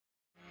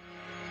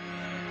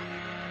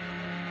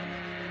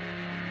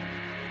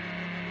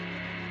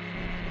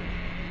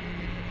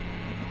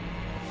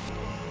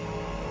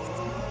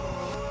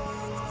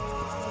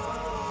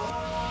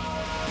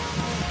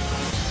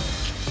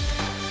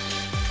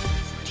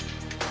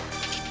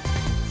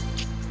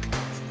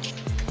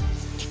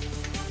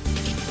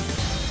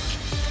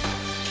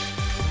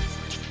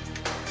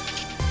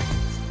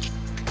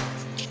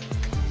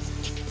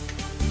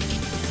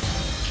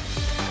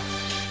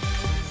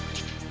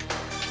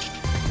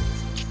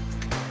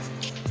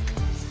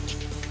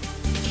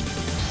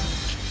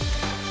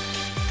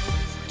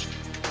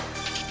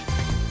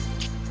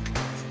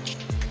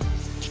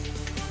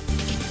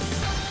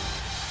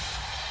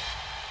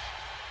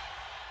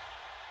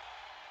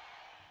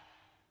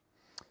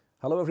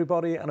Hello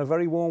everybody and a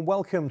very warm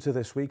welcome to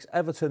this week's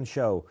Everton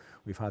show.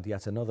 We've had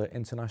yet another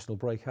international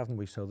break, haven't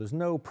we? So there's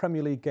no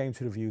Premier League game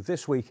to review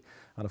this week,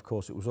 and of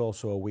course it was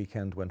also a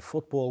weekend when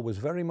football was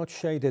very much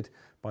shaded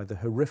by the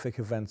horrific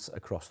events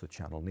across the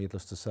channel.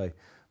 Needless to say,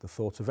 the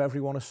thoughts of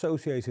everyone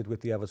associated with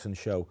the Everton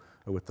show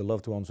are with the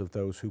loved ones of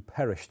those who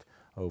perished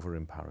over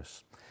in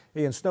Paris.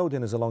 Ian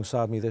Snowden is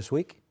alongside me this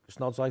week.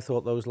 Snods, I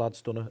thought those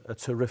lads done a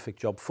terrific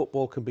job.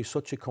 Football can be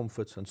such a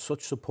comfort and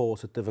such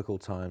support at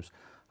difficult times.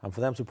 And for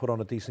them to put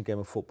on a decent game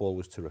of football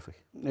was terrific.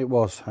 It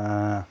was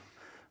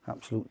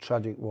absolute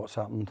tragic what's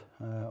happened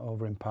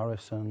over in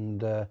Paris,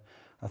 and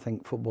I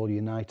think football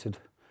united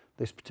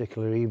this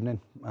particular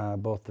evening.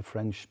 Both the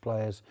French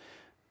players,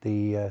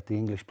 the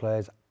English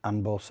players,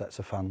 and both sets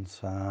of fans.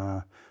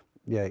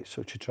 Yeah, it's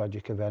such a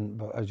tragic event,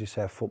 but as you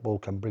say, football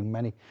can bring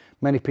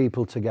many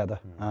people together,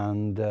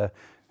 and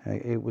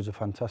it was a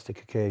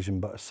fantastic occasion,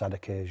 but a sad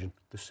occasion.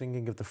 The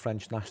singing of the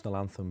French national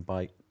anthem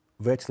by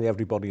virtually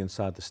everybody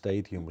inside the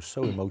stadium was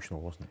so emotional,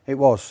 wasn't it? It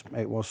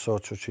was so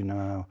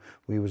touching.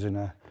 We was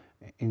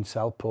in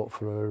Southport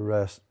for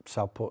a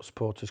Southport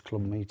Supporters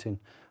Club meeting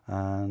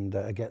and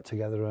a get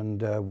together,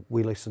 and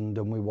we listened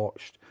and we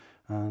watched,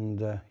 and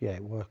yeah,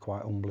 it was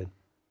quite humbling.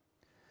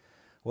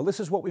 Well, this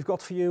is what we've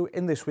got for you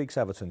in this week's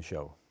Everton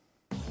show.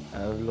 I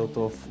have a lot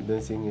of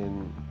dancing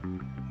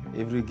in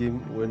every game.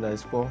 When I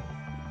score,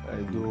 I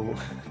do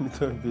a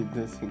little bit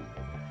dancing.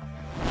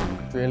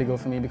 It's really good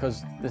for me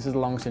because this is the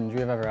longest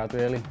injury I've ever had,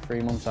 really.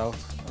 3 months out.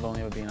 I've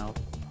only ever been out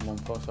a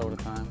month or so at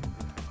a time.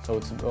 So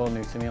it's all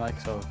new to me, like,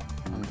 so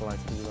I'm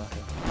delighted to do that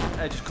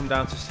here. I just come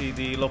down to see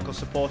the local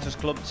supporters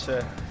club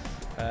to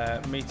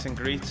meet and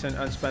greet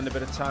and spend a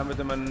bit of time with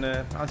them and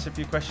answer a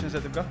few questions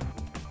that they've got.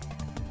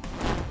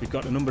 We've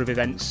got a number of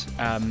events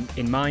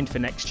in mind for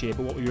next year,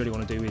 but what we really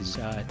want to do is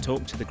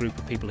talk to the group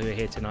of people who are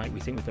here tonight.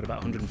 We think we've got about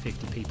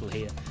 150 people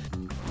here.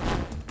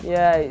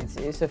 Yeah,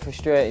 it's a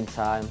frustrating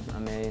time. I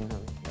mean,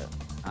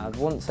 I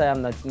wouldn't say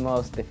I'm the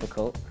most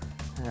difficult.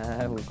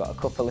 We've got a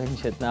couple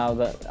injured now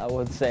that I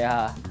would say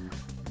are.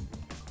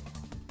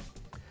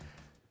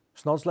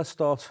 Snods, let's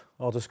start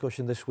our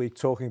discussion this week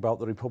talking about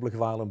the Republic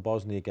of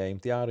Ireland-Bosnia game.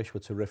 The Irish were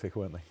terrific,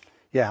 weren't they?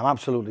 Yeah, I'm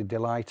absolutely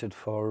delighted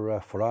for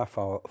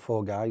our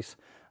four guys,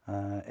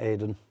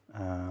 Aidan,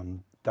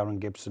 Darren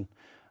Gibson,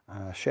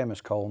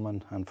 Seamus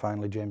Coleman, and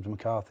finally James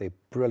McCarthy.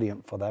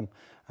 Brilliant for them.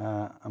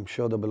 I'm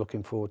sure they'll be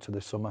looking forward to the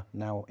summer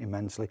now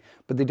immensely.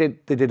 But they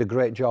did a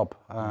great job.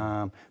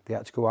 They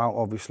had to go out.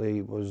 Obviously,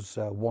 it was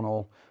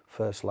 1-1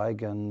 first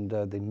leg, and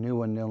they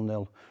knew a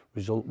 0-0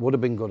 result would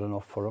have been good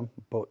enough for them.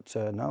 But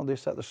now they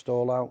set the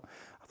stall out.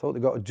 I thought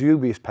they got a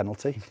dubious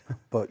penalty,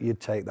 but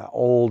you'd take that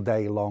all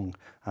day long,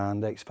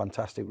 and it's a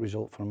fantastic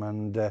result for them.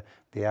 And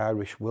the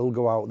Irish will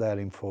go out there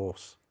in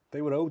force.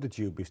 They were owed a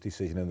dubious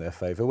decision in their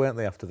favour, weren't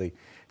they, after the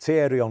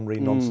Thierry Henry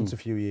nonsense a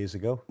few years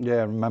ago? Yeah,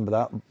 I remember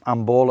that.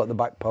 And ball at the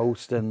back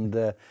post, and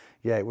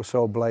yeah, it was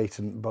so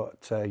blatant.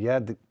 But yeah,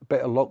 the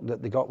bit of luck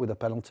that they got with the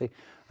penalty,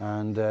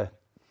 and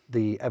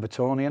the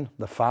Evertonian,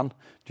 the fan,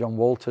 John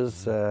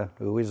Walters,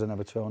 who is an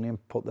Evertonian,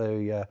 put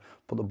the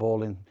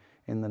ball in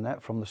the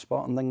net from the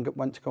spot, and then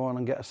went to go on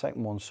and get a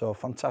second one. So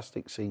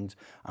fantastic scenes,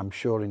 I'm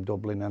sure, in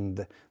Dublin,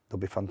 and there'll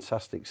be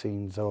fantastic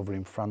scenes over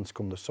in France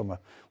come the summer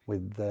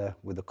with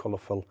the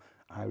colourful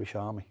Irish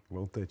army.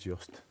 Won't they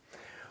just?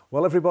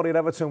 Well, everybody at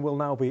Everton will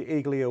now be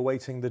eagerly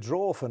awaiting the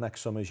draw for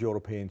next summer's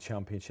European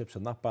Championships,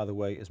 and that, by the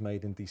way, is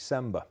made in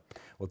December.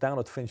 Well, down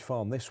at Finch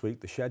Farm this week,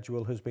 the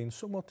schedule has been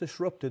somewhat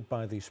disrupted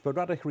by the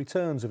sporadic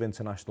returns of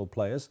international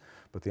players,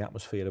 but the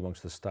atmosphere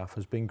amongst the staff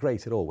has been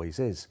great. It always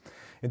is.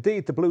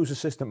 Indeed, the Blues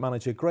assistant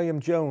manager Graham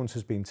Jones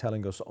has been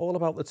telling us all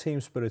about the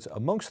team spirit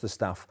amongst the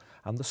staff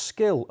and the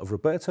skill of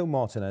Roberto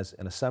Martinez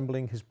in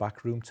assembling his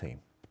backroom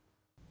team.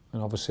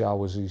 And obviously, I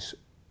was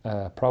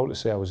proud to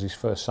say I was his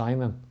first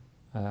signing.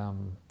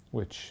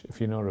 Which, if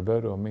you know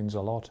Roberto, means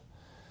a lot.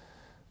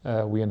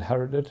 We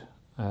inherited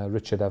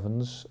Richard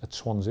Evans at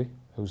Swansea,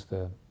 who's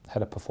the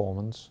head of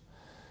performance.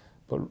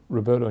 But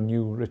Roberto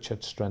knew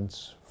Richard's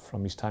strengths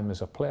from his time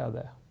as a player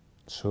there.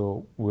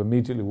 So we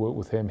immediately worked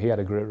with him. He had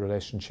a great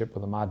relationship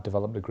with him. I'd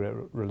developed a great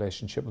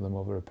relationship with him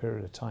over a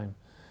period of time.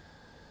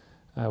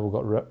 We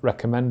got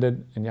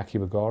recommended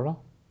Iñaki Bagora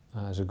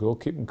as a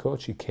goalkeeping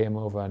coach. He came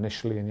over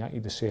initially,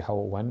 Iñaki, to see how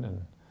it went,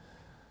 and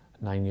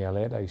 9 years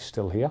later, he's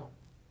still here.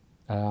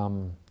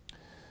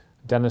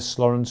 Dennis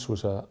Lawrence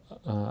was a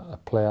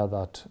player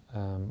that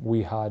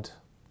we had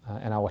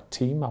in our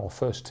team, our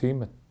first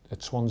team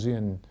at Swansea,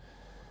 and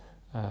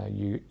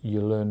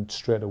you learned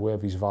straight away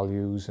of his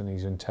values and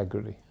his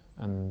integrity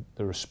and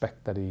the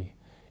respect that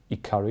he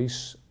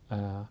carries.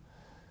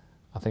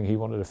 I think he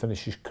wanted to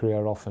finish his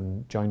career off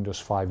and joined us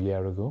 5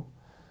 years ago.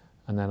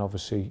 And then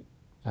obviously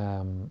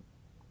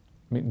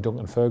meeting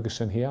Duncan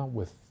Ferguson here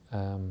with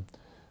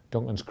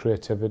Duncan's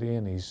creativity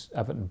and his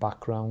Everton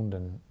background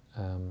and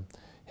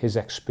his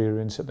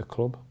experience at the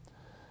club.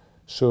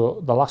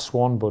 So the last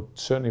one, but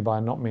certainly by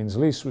not means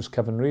least, was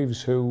Kevin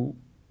Reeves, who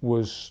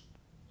was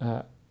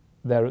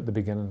there at the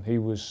beginning.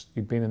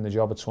 He'd been in the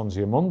job at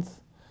Swansea a month.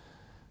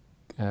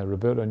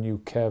 Roberto knew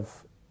Kev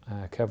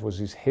Kev was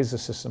his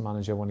assistant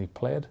manager when he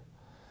played,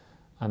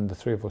 and the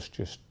three of us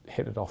just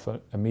hit it off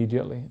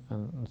immediately,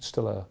 and it's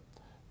still a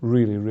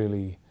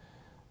really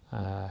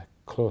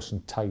close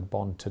and tight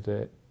bond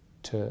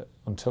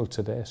until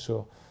today.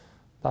 So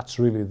that's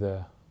really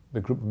the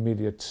group of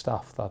immediate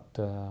staff that's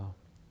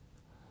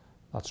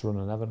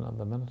running Everton at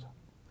the minute.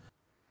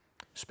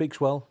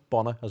 Speaks well,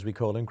 Bonner, as we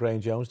call him,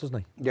 Graham Jones, doesn't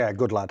he? Yeah,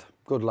 good lad,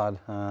 good lad.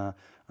 I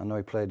know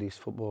he played his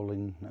football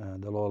in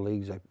the lower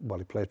leagues. Well,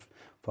 he played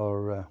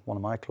for one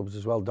of my clubs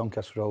as well,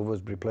 Doncaster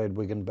Rovers, but he played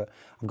Wigan. But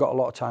I've got a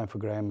lot of time for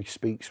Graham. He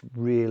speaks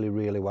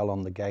really well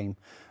on the game,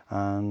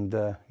 and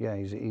yeah,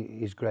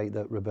 he's great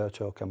that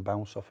Roberto can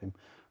bounce off him.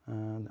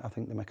 And I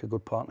think they make a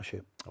good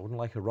partnership. I wouldn't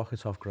like a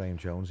rocket off Graham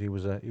Jones. He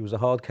was a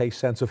hard case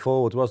centre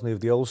forward, wasn't he, of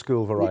the old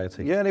school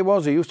variety? Yeah, he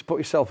was. He used to put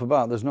himself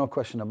about. There's no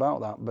question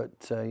about that. But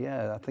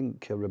yeah, I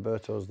think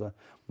Roberto's the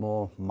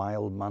more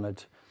mild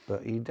mannered.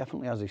 But he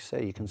definitely, as he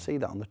say, you can see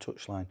that on the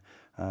touchline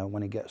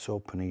when he gets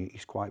up, and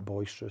he's quite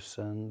boisterous.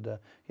 And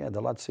yeah,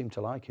 the lads seem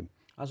to like him.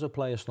 As a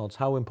player, Snods,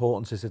 how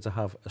important is it to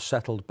have a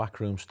settled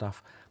backroom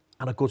staff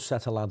and a good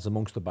set of lads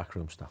amongst the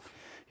backroom staff?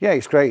 Yeah,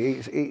 it's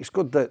great. It's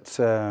good that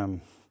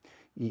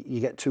you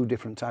get two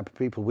different type of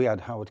people. We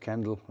had Howard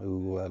Kendall,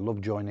 who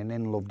loved joining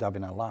in, loved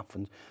having a laugh,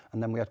 and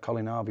then we had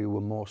Colin Harvey, who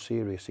were more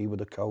serious. He was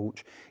the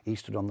coach. He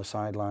stood on the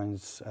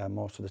sidelines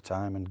most of the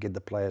time and give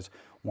the players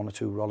one or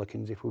two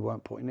rollickings if we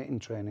weren't putting it in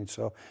training.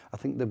 So I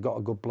think they've got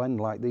a good blend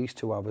like these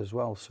two have as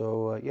well.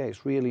 So yeah,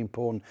 it's really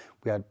important.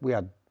 We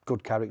had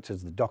good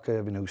characters. The Doc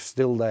Irving, who's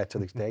still there to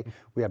this day.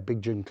 We had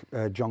Big John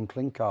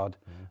Clinkard,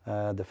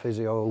 the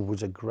physio,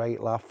 was a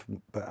great laugh,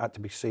 but had to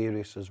be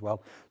serious as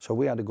well. So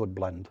we had a good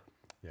blend.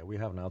 Yeah, we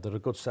have now. They're a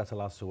good set of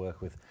lads to work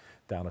with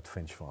down at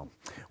Finch Farm.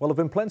 Well, there have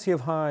been plenty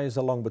of highs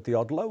along with the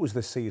odd lows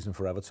this season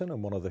for Everton,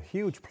 and one of the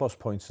huge plus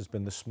points has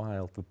been the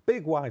smile, the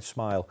big wide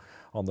smile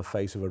on the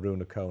face of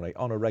Aruna Kone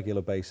on a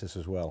regular basis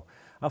as well.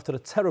 After a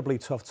terribly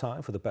tough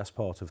time for the best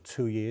part of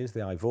 2 years,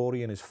 the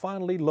Ivorian is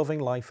finally loving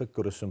life at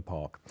Goodison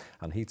Park,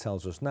 and he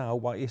tells us now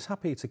why he's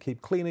happy to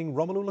keep cleaning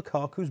Romelu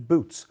Lukaku's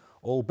boots,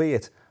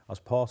 albeit as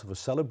part of a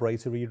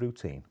celebratory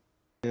routine.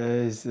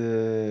 Yes,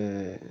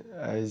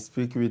 I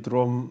speak with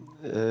Rom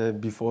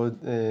before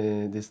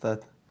the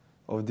start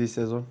of this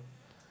season.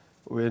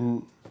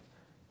 When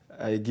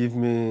I give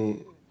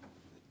me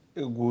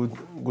a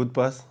good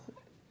pass,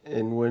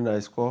 and when I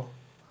score,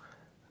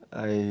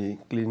 I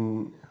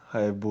clean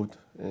high boot,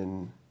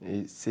 and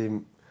it's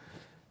same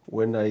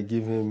when I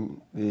give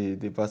him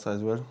the pass as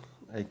well.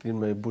 I clean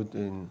my boot,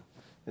 and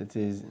it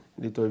is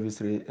little bit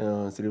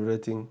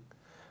celebrating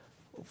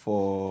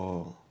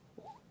for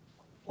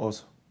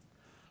us.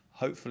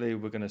 Hopefully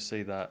we're going to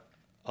see that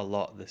a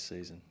lot this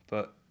season,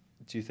 but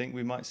do you think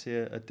we might see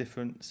a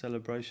different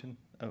celebration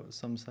at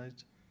some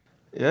stage?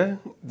 Yeah,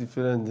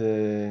 different.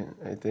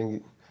 I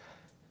think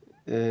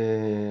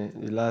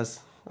the last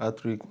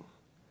hat-trick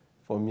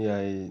for me,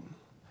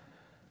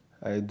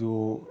 I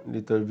do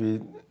little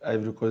bit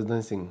Ivory Coast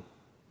dancing.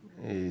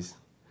 Is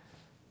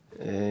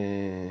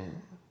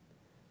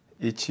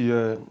each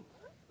year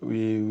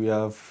we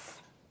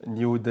have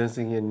new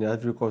dancing in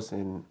Ivory Coast,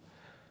 and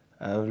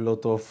I have a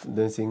lot of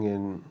dancing,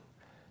 and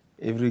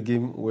every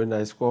game when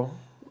I score,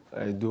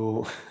 I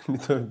do a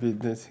little bit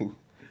dancing.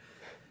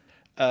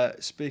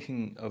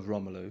 Speaking of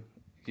Romelu,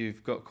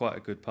 you've got quite a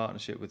good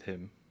partnership with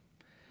him.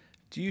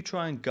 Do you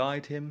try and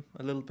guide him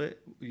a little bit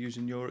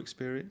using your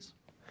experience?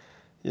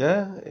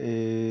 Yeah,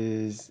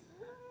 he's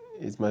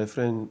my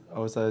friend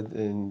outside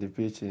in the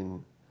pitch,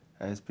 and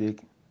I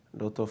speak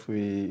a lot of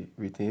way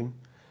with him,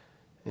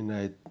 and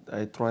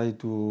I try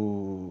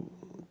to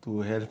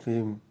help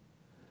him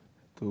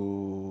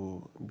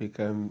to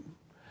become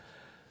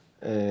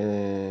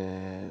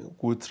a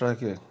good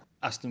striker.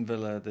 Aston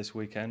Villa this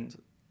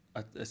weekend,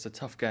 it's a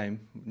tough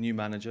game, new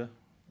manager,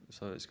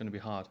 so it's going to be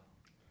hard.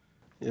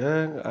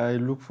 Yeah, I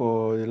look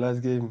for the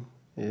last game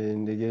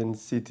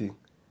against City.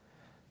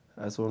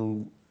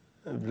 Aston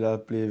Villa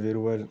play very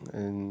well,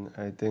 and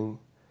I think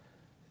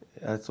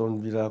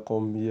Aston Villa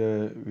come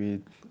here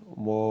with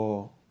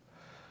more.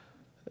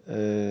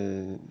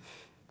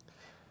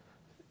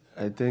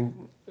 I think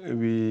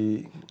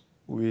we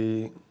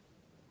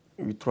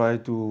try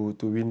to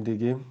win the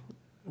game,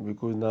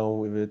 because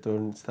now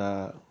Everton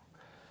start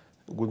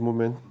a good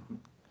moment.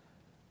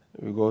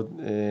 We got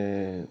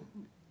a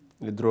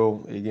draw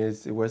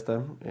against West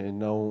Ham, and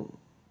now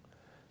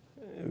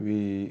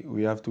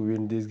we have to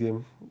win this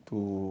game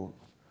to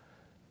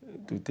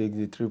take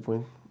the 3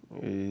 points.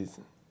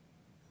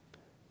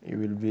 It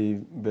will be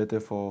better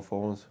for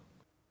us.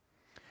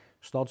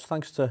 Snods,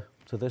 thanks to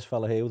this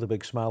fella here with a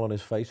big smile on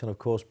his face, and of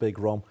course Big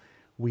Rom,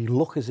 we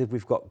look as if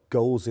we've got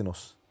goals in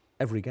us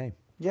every game.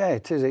 Yeah,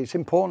 it is. It's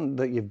important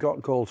that you've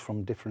got goals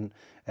from different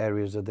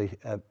areas of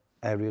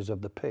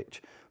the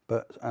pitch.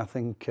 But I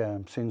think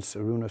since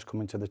Aruna's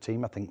come into the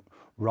team, I think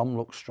Rom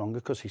looks stronger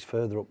because he's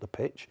further up the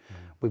pitch.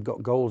 We've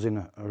got goals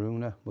in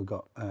Aruna, we've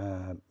got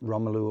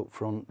Romelu up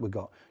front, we've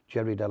got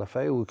Jerry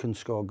Delafeu who can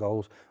score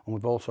goals, and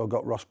we've also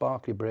got Ross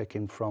Barkley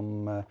breaking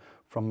from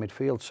from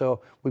midfield. So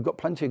we've got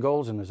plenty of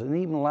goals in us, and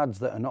even lads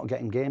that are not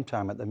getting game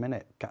time at the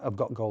minute have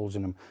got goals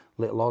in them.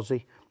 Little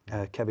Ozzy,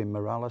 Kevin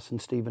Morales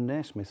and Stephen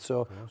Naismith.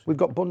 So we've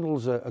got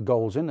bundles of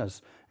goals in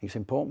us. It's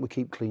important we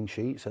keep clean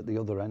sheets at the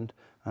other end,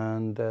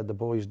 and the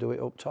boys do it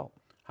up top.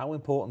 How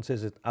important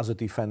is it as a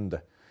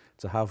defender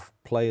to have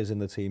players in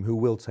the team who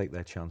will take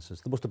their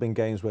chances? There must have been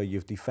games where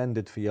you've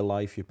defended for your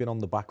life, you've been on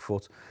the back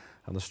foot,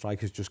 and the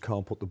strikers just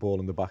can't put the ball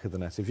in the back of the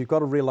net. If you've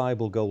got a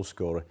reliable goal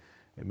scorer,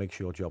 it makes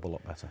your job a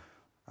lot better.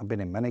 I've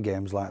been in many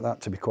games like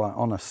that, to be quite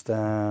honest.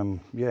 Yeah,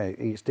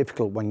 it's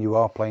difficult when you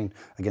are playing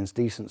against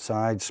decent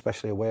sides,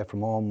 especially away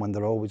from home, when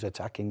they're always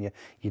attacking you.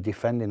 You're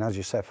defending, as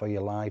you said, for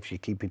your lives.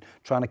 You're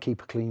trying to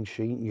keep a clean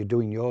sheet, and you're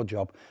doing your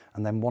job,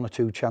 and then one or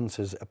two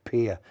chances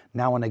appear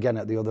now and again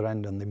at the other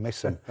end, and they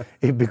miss them.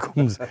 It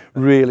becomes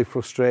really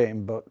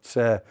frustrating. But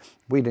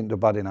we didn't do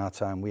bad in our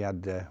time. We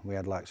had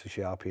likes of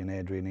Sharpie and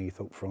Adrian Heath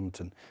up front,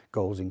 and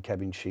goals in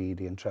Kevin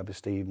Sheedy and Trevor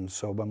Stevens.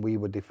 So when we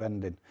were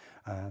defending,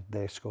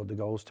 they scored the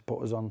goals to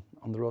put us on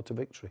the road to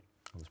victory.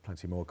 There's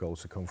plenty more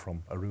goals to come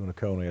from Aruna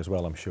Kone as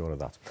well, I'm sure of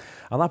that.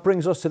 And that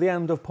brings us to the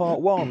end of part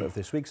one of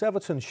this week's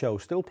Everton show.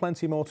 Still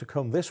plenty more to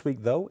come this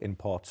week though. In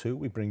part two,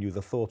 we bring you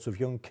the thoughts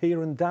of young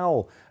Kieran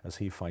Dowell as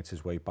he fights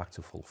his way back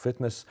to full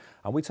fitness.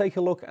 And we take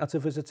a look at a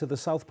visit to the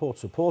Southport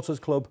Supporters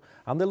Club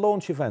and the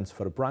launch event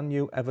for a brand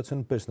new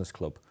Everton Business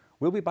Club.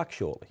 We'll be back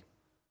shortly.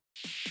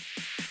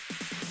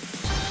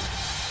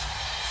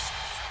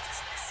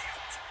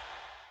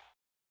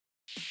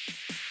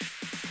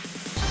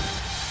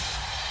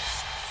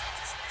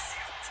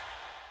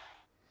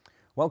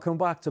 Welcome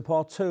back to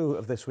part two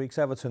of this week's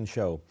Everton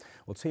show.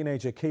 Well,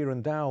 teenager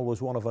Kieran Dowell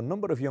was one of a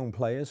number of young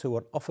players who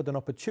were offered an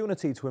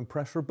opportunity to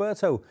impress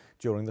Roberto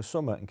during the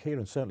summer, and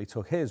Kieran certainly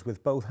took his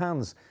with both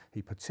hands.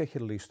 He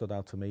particularly stood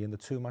out to me in the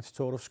two-match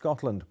tour of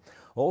Scotland.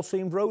 All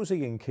seemed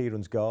rosy in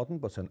Kieran's garden,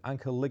 but an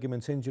ankle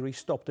ligament injury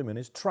stopped him in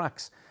his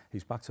tracks.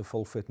 He's back to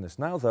full fitness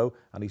now, though,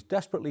 and he's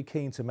desperately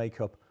keen to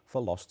make up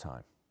for lost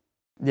time.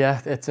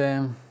 Yeah, it's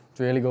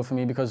really good for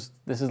me because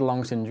this is the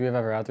longest injury I've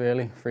ever had,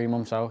 really. 3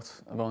 months out.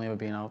 I've only ever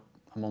been out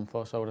a month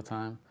or so at a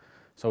time.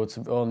 So it's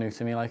all new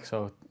to me, like,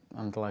 so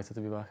I'm delighted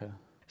to be back here.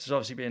 This has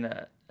obviously been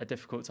a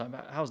difficult time.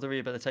 How's the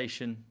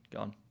rehabilitation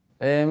gone?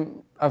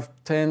 I've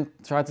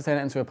tried to turn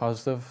it into a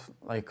positive,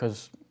 like,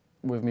 because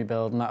with me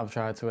building that, I've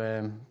tried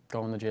to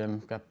go in the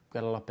gym, get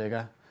a lot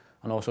bigger,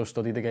 and also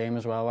study the game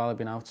as well while I've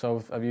been out.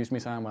 So I've used my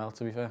time well,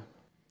 to be fair.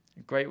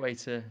 A great way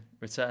to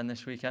return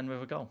this weekend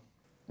with a goal.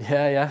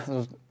 Yeah, I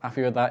was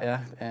happy with that,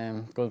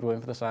 yeah. Good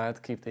win for the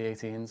side, keep the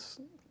 18s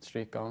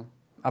streak going.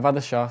 I've had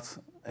the shot,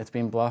 it's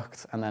been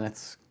blocked, and then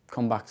it's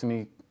come back to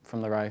me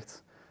from the right.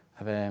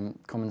 I've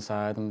come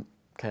inside and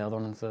curled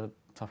on into the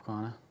top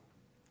corner.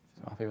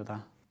 So happy with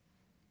that.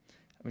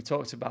 We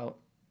talked about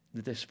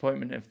the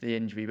disappointment of the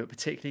injury, but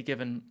particularly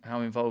given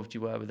how involved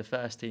you were with the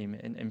first team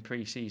in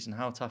pre-season,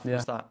 how tough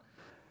was that?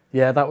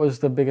 Yeah, that was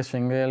the biggest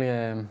thing really.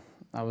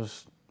 I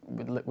was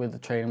with the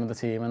training with the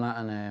team and that,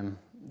 and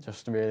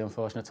just a really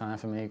unfortunate time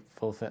for me,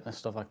 full fitness,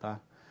 stuff like that.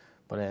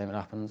 But it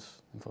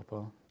happens in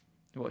football.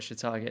 What's your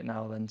target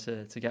now then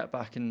to get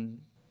back and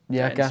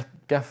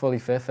get fully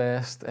fit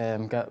first,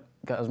 get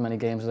as many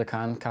games as I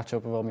can, catch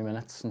up with all my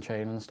minutes and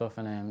training and stuff,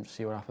 and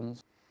see what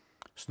happens.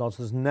 Snods,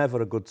 there's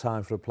never a good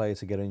time for a player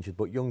to get injured,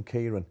 but young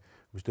Kieran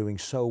was doing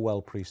so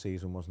well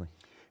pre-season, wasn't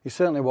he? He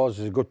certainly was.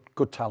 He's a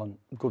good talent,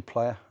 good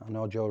player. I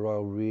know Joe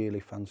Royal really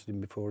fancied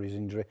him before his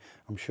injury.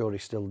 I'm sure he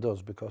still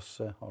does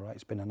because, all right,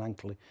 it's been an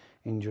ankle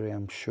injury.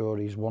 I'm sure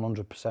he's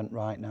 100%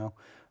 right now.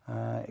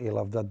 He'll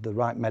have the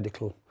right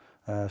medical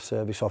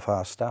service off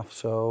our staff,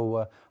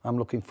 so I'm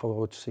looking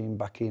forward to seeing him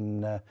back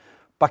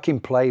in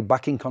play,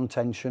 back in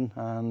contention,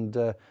 and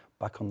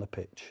back on the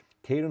pitch.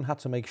 Kieran had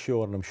to make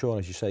sure, and I'm sure,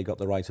 as you say, got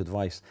the right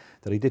advice,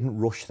 that he didn't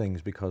rush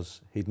things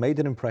because he'd made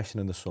an impression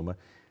in the summer,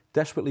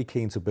 desperately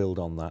keen to build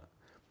on that,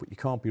 but you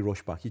can't be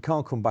rushed back. You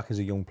can't come back as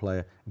a young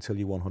player until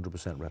you're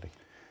 100% ready.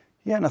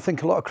 Yeah, and I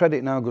think a lot of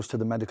credit now goes to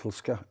the medical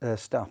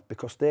staff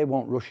because they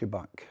won't rush you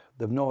back.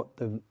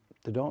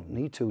 They don't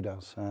need to,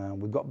 Daz.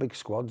 We've got big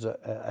squads at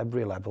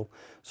every level,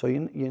 so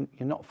you're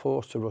not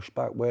forced to rush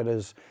back.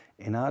 Whereas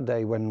in our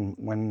day,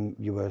 when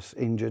you were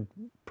injured,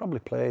 probably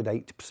played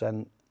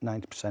 80%,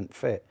 90%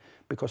 fit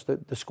because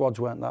the squads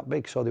weren't that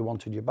big, so they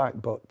wanted you back.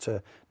 But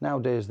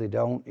nowadays they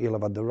don't. He'll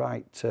have had the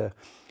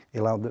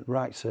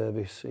right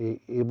service.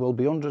 He will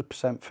be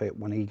 100% fit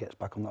when he gets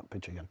back on that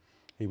pitch again.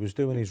 He was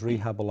doing his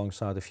rehab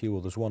alongside a few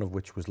others, one of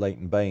which was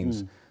Leighton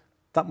Baines.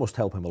 That must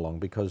help him along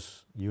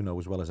because you know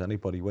as well as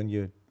anybody, when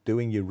you're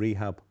doing your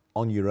rehab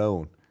on your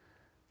own,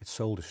 it's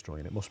soul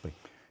destroying, it must be.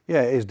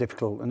 Yeah, it is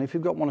difficult. And if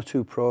you've got one or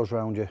two pros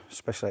around you,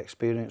 especially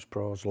experienced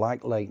pros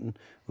like Leighton,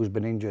 who's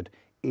been injured,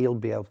 he'll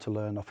be able to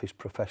learn off his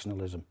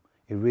professionalism.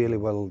 He really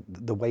will.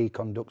 The way he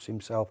conducts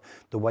himself,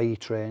 the way he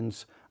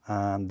trains,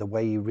 and the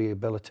way he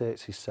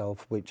rehabilitates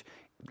himself, which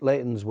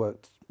Leighton's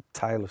worked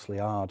tirelessly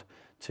hard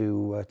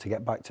to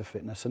get back to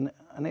fitness, and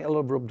it'll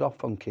have rubbed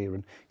off on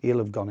Kieran. He'll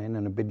have gone in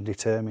and been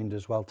determined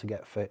as well to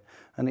get fit,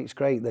 and it's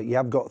great that you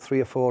have got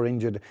 3 or 4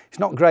 injured. It's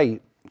not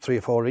great 3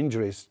 or 4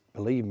 injuries,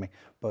 believe me,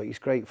 but it's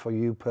great for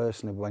you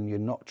personally when you're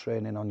not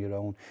training on your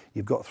own.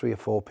 You've got 3 or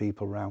 4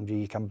 people around you.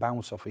 You can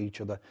bounce off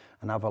each other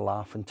and have a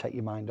laugh and take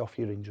your mind off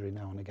your injury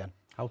now and again.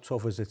 How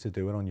tough is it to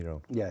do it on your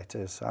own? Yeah, it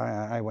is.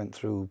 I went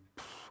through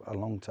a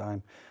long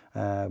time,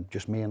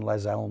 just me and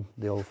Les Elm,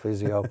 the old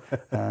physio,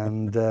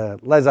 and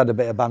Les had a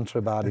bit of banter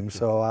about him,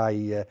 so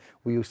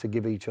we used to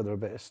give each other a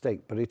bit of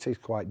stick, but it is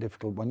quite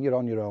difficult. When you're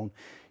on your own,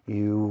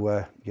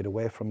 you're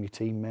away from your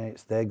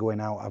teammates, they're going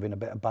out having a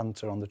bit of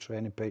banter on the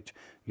training pitch,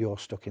 you're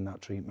stuck in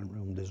that treatment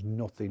room. There's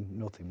nothing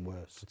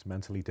worse. It's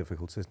mentally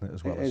difficult, isn't it,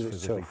 as well as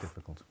physically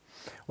difficult.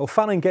 Well,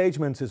 fan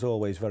engagement is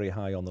always very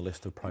high on the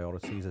list of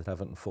priorities at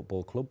Everton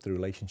Football Club. The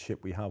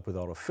relationship we have with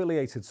our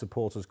affiliated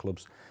supporters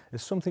clubs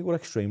is something we're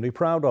extremely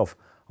proud of.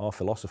 Our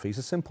philosophy is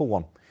a simple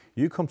one.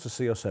 You come to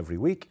see us every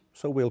week,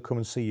 so we'll come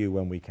and see you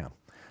when we can.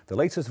 The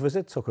latest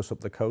visit took us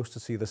up the coast to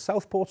see the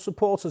Southport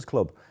Supporters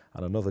Club,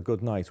 and another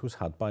good night was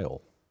had by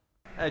all.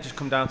 I just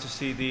come down to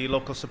see the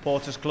local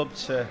supporters club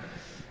to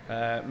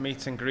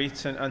meet and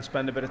greet and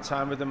spend a bit of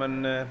time with them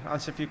and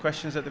answer a few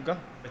questions that they've got.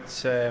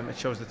 It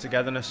shows the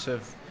togetherness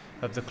of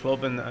the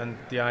club and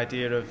the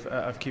idea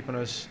of keeping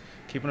us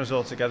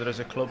all together as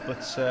a club,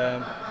 but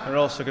it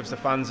also gives the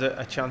fans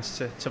a chance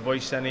to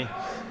voice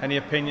any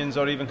opinions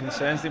or even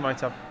concerns they might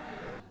have.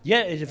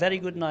 Yeah, it's a very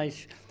good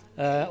night.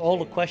 All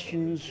the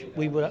questions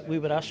we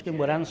were asking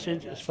were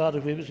answered as far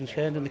as we were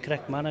concerned in the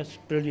correct manner. It's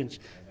brilliant.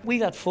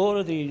 We've had 4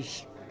 of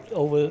these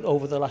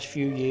over the last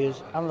few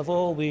years, and they've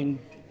all been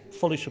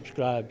fully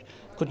subscribed.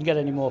 Couldn't get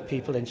any more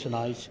people in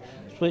tonight.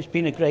 So it's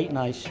been a great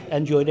night.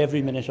 Enjoyed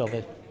every minute of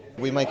it.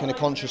 We're making a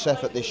conscious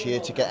effort this year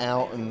to get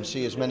out and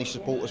see as many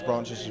supporters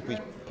branches as we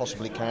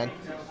possibly can.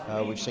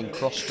 We've seen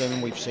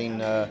Croston, we've seen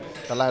the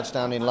lads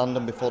down in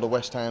London before the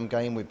West Ham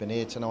game. We've been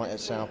here tonight at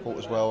Southport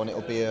as well, and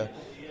it'll be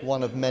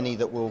one of many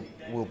that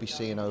we'll be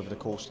seeing over the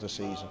course of the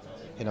season.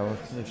 You know,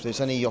 if there's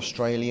any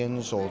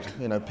Australians or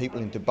people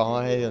in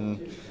Dubai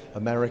and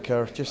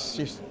America, just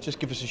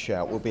give us a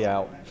shout. We'll be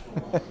out.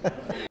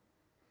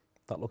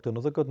 That looked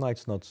another good night,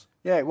 Snods.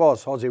 Yeah, it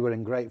was. Ozzy were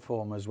in great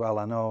form as well.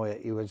 I know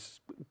he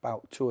was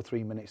about 2 or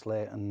 3 minutes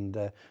late,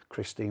 and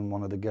Christine,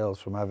 one of the girls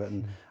from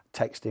Everton,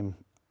 texted him,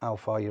 "How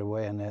far you're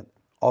away?" And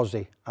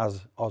Ozzy,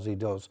 as Ozzy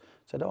does,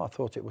 said, "Oh, I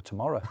thought it was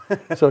tomorrow."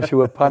 So she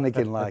were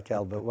panicking like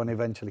hell, but when he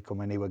eventually come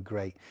in, he were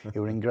great. He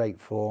were in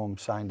great form,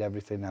 signed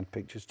everything, had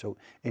pictures took,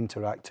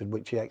 interacted,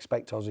 which you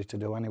expect Ozzy to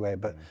do anyway.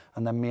 But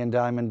and then me and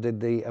Diamond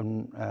did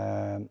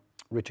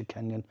Richard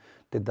Kenyon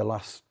did the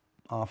last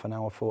half an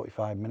hour,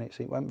 45 minutes.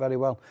 It went very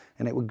well,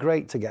 and it was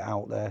great to get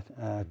out there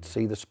to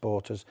see the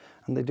supporters,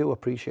 and they do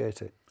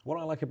appreciate it. What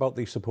I like about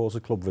these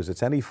supporter club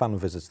visits, any fan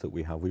visits that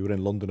we have, we were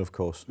in London, of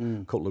course,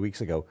 a couple of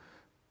weeks ago.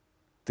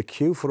 The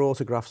queue for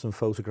autographs and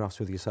photographs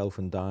with yourself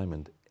and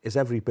Diamond is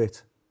every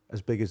bit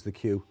as big as the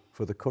queue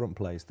for the current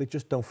players. They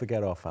just don't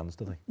forget our fans,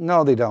 do they?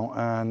 No, they don't,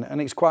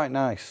 and it's quite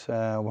nice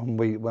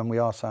when we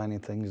are signing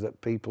things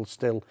that people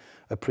still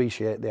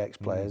appreciate the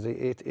ex-players.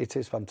 It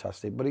is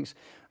fantastic, but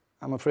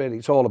I'm afraid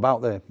it's all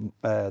about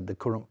the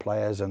current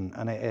players,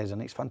 and it is,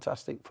 and it's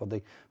fantastic for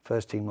the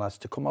first team lads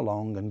to come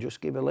along and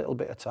just give a little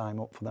bit of time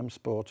up for them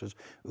supporters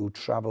who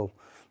travel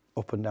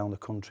up and down the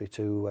country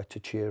to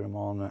cheer them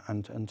on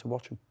and to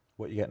watch them.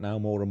 What you get now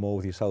more and more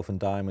with yourself and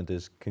Diamond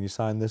is, can you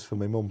sign this for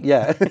my mum?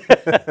 Yeah,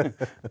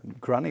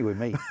 granny with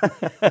me.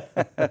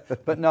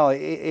 But no,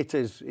 it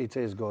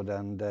is good,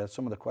 and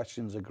some of the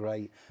questions are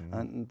great,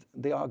 and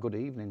they are good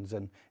evenings,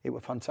 and it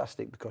was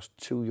fantastic because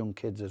 2 young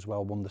kids as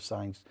well won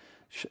the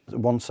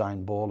one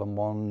signed ball and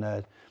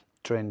one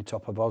training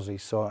top of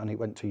Ozzy, and it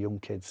went to young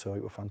kids, so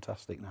it was a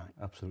fantastic night.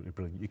 Absolutely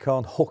brilliant. You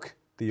can't hook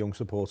the young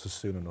supporters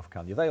soon enough,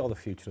 can you? They are the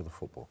future of the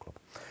football club.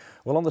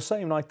 Well, on the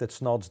same night that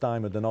Snods,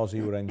 Diamond and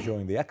Ozzy were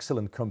enjoying the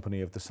excellent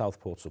company of the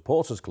Southport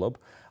Supporters Club,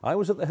 I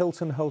was at the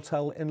Hilton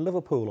Hotel in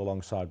Liverpool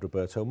alongside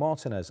Roberto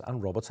Martinez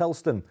and Robert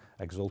Elston,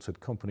 exalted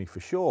company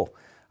for sure,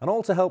 and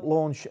all to help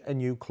launch a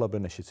new club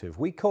initiative.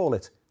 We call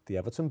it the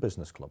Everton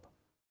Business Club.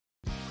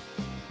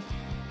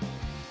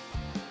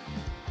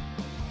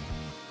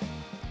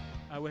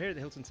 We're here at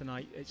the Hilton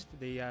tonight. It's for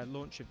the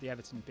launch of the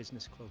Everton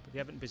Business Club. The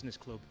Everton Business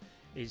Club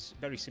is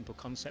a very simple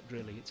concept,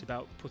 really. It's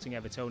about putting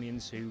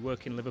Evertonians who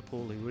work in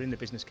Liverpool, who are in the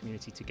business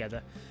community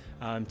together,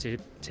 to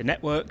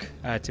network,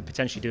 to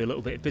potentially do a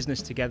little bit of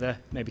business together,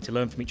 maybe to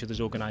learn from each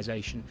other's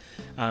organisation,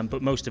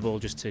 but most of all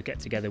just to get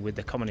together with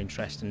the common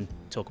interest and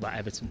talk about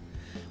Everton.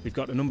 We've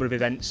got a number of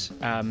events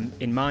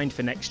in mind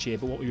for next year,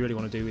 but what we really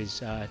want to do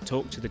is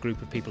talk to the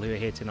group of people who are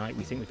here tonight.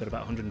 We think we've got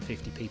about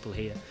 150 people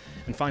here,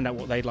 and find out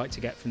what they'd like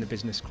to get from the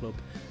business club.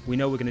 We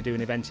know we're going to do an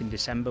event in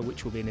December,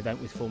 which will be an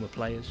event with former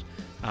players,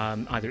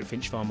 either at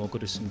Finch Farm or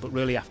Goodison, but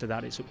really after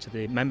that it's up to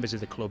the members of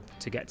the club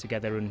to get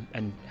together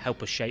and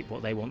help us shape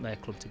what they want their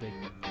club to be.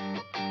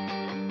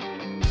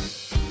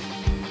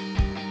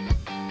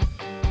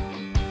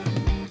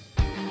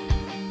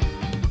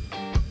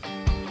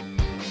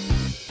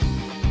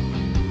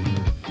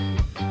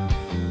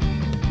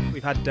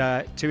 We've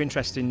had 2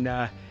 interesting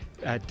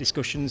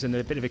discussions and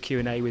a bit of a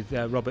Q&A with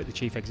Robert, the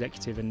chief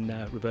executive, and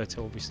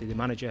Roberto, obviously the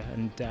manager,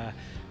 and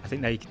I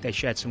think they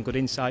shared some good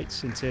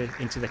insights into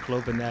the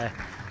club and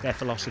their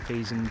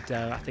philosophies, and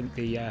I think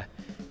the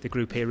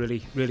group here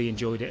really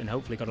enjoyed it and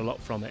hopefully got a lot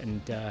from it,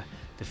 and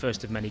the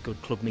first of many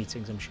good club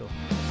meetings, I'm sure.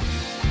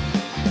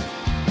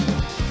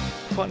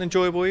 Quite an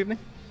enjoyable evening?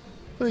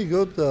 Very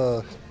good.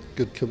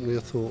 Good company.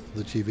 I thought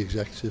the chief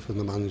executive and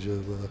the manager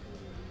were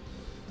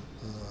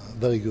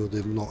very good,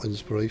 if not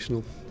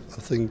inspirational.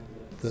 I think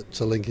that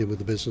to link in with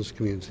the business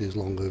community is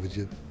long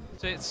overdue.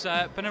 So it's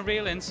been a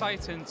real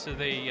insight into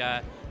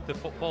the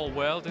football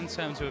world in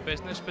terms of a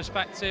business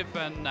perspective,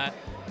 and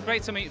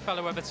great to meet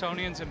fellow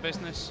Evertonians in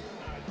business.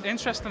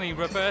 Interestingly,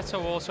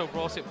 Roberto also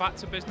brought it back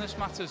to business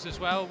matters as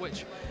well,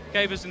 which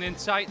gave us an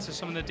insight to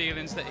some of the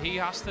dealings that he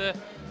has to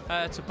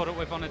put up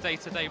with on a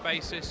day-to-day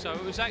basis. So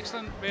it was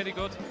excellent, really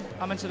good.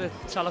 I'm into the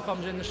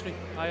telecoms industry.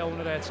 I own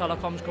a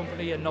telecoms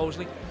company in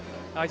Knowsley.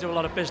 I do a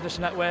lot of business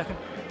networking,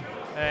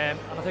 and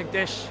I think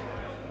this,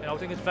 I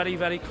think it's very,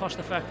 very cost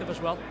effective as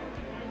well.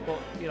 But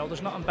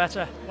there's nothing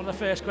better. One of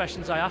the first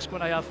questions I ask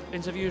when I have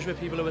interviews with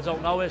people who I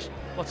don't know is,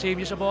 what team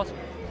you support?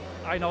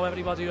 I know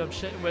everybody who I'm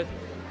sitting with,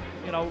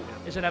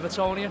 is an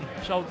Evertonian.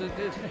 So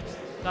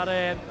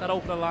that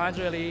opening line's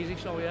really easy.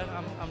 So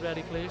yeah, I'm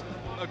really pleased.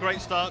 A great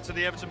start to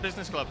the Everton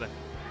Business Club then.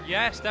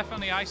 Yes,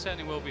 definitely. I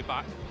certainly will be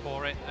back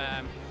for it.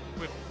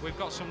 We've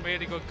got some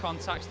really good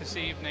contacts this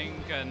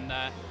evening and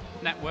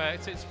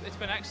networked. It's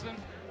been excellent.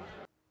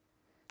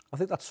 I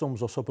think that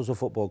sums us up as a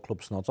football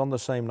club, Snods. On the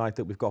same night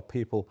that we've got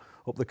people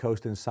up the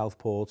coast in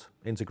Southport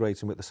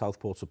integrating with the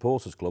Southport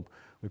Supporters Club,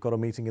 we've got a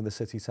meeting in the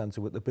city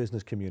centre with the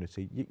business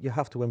community. You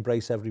have to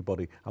embrace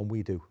everybody, and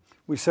we do.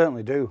 We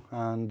certainly do,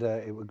 and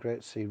it was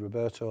great to see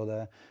Roberto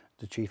there,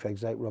 the chief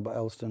exec, Robert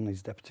Elston,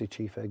 his deputy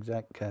chief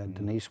exec,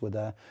 Denise were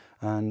there,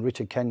 and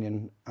Richard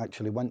Kenyon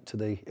actually went to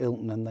the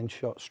Hilton and then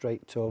shot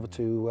straight over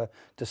to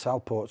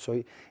Southport.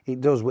 So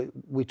it does,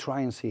 we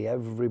try and see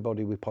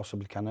everybody we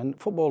possibly can, and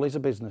football is a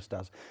business,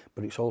 Daz,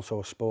 but it's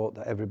also a sport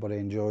that everybody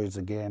enjoys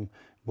the game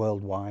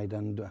worldwide,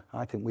 and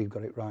I think we've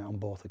got it right on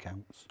both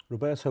accounts.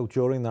 Roberto,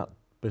 during that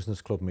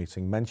business club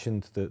meeting,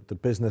 mentioned the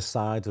business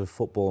side of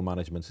football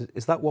management.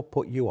 Is that what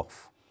put you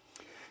off?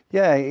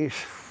 Yeah,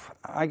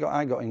 I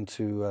got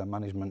into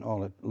management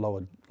all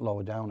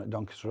lower down at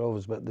Doncaster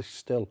Rovers, but there's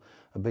still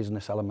a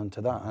business element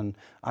to that. And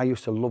I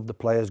used to love the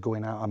players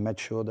going out. I made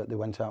sure that they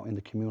went out in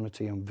the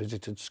community and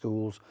visited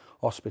schools,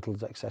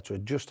 hospitals, etc.,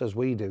 just as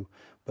we do.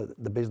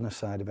 But the business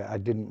side of it, I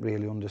didn't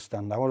really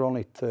understand. I was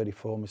only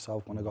 34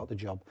 myself when I got the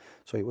job,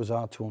 so it was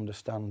hard to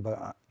understand.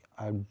 But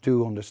I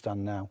do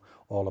understand now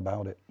all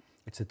about it.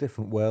 It's a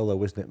different world,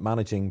 though, isn't it?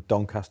 Managing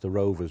Doncaster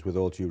Rovers, with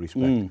all due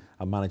respect,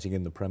 and managing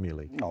in the Premier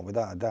League. No,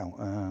 without a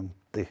doubt.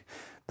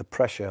 The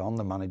pressure on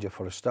the manager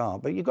for a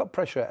start, but you've got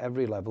pressure at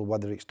every level,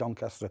 whether it's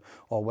Doncaster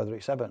or whether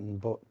it's Everton,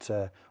 but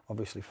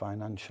obviously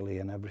financially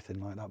and everything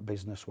like that,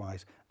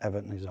 business-wise,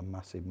 Everton is a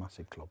massive,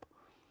 massive club.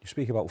 You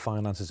speak about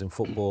finances in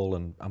football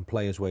and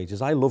players'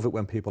 wages. I love it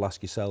when people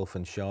ask yourself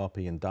and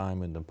Sharpie and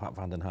Diamond and Pat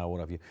Van den Hauwe, what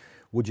have you,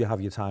 would you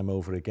have your time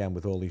over again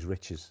with all these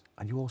riches?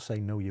 And you all say,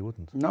 no, you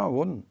wouldn't. No, I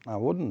wouldn't. I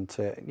wouldn't.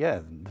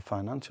 Yeah, the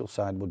financial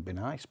side would be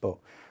nice, but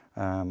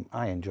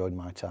I enjoyed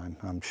my time.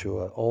 I'm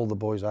sure all the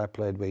boys I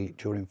played with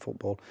during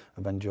football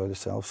have enjoyed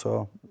themselves,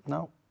 so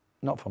no,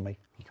 not for me.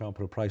 You can't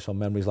put a price on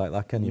memories like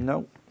that, can you?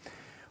 No.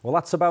 Well,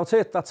 that's about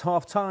it. That's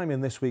half time in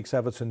this week's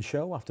Everton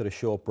show. After a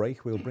short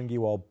break, we'll bring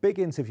you our big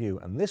interview.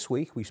 And this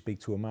week, we speak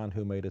to a man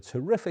who made a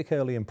terrific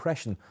early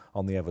impression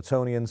on the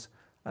Evertonians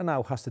and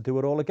now has to do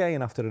it all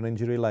again after an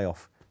injury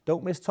layoff.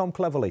 Don't miss Tom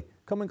Cleverly,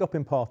 coming up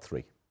in part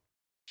 3.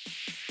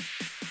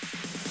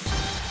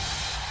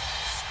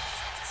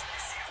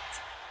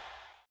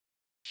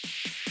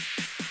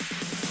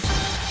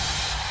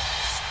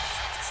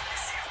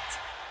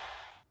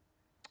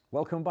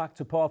 Welcome back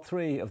to part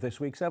 3 of this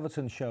week's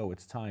Everton show.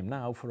 It's time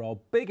now for our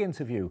big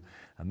interview.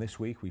 And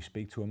this week we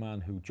speak to a man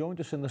who joined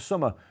us in the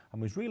summer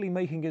and was really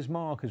making his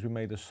mark as we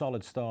made a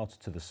solid start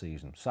to the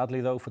season.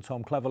 Sadly though, for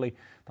Tom Cleverly,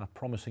 that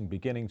promising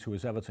beginning to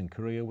his Everton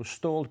career was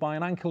stalled by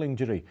an ankle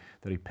injury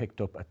that he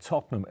picked up at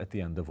Tottenham at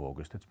the end of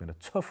August. It's been a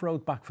tough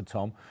road back for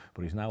Tom,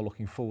 but he's now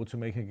looking forward to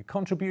making a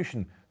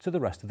contribution to the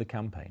rest of the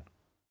campaign.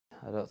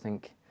 I don't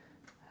think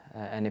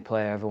any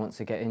player ever wants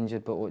to get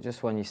injured, but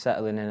just when you're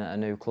settling in at a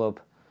new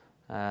club,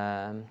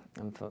 and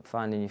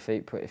finding your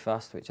feet pretty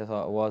fast, which I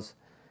thought it was,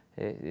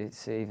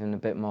 it's even a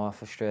bit more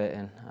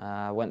frustrating.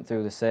 I went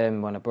through the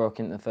same when I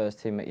broke into the first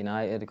team at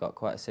United. I got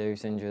quite a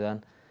serious injury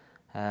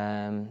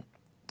then.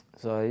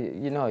 So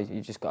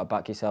you just got to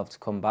back yourself to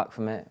come back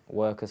from it,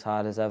 work as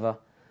hard as ever,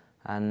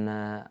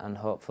 and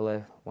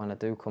hopefully when I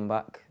do come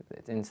back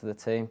into the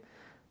team,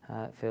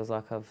 it feels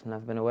like I've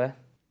never been away.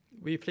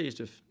 Were you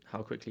pleased with how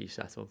quickly you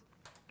settled?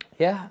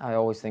 Yeah, I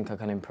always think I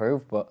can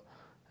improve, but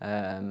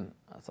I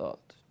thought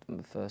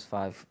the first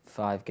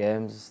five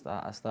games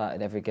I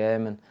started every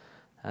game,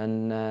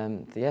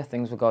 and yeah,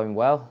 things were going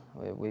well.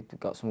 We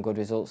got some good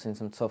results in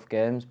some tough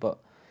games, but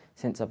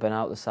since I've been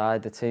out the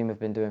side, the team have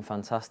been doing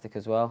fantastic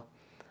as well.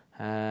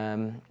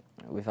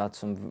 we've had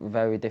some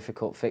very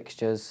difficult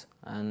fixtures,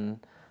 and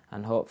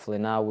hopefully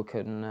now we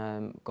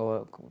can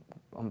go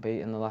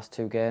unbeaten the last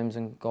 2 games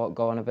and go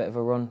on a bit of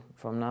a run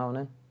from now on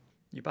in.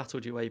 You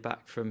battled your way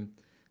back from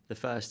the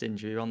first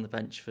injury on the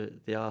bench for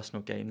the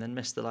Arsenal game, then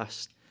missed the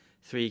last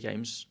 3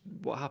 games.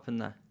 What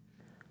happened there?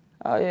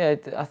 Yeah,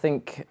 I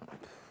think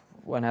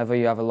whenever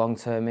you have a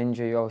long-term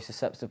injury, you're always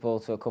susceptible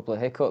to a couple of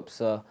hiccups.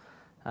 So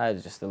I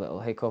had just a little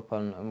hiccup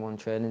on one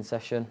training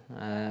session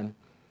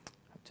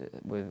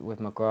with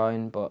my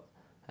groin, but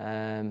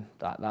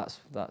that's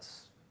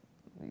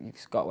you've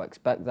just got to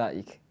expect that.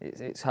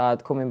 It's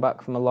hard coming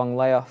back from a long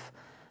layoff,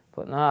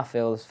 but no, I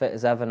feel as fit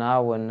as ever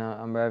now, and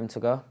I'm raring to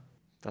go.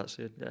 That's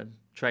it.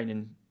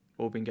 Training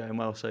all been going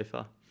well so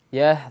far?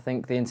 Yeah, I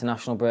think the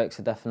international breaks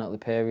are definitely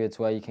periods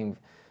where you can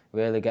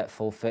really get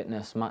full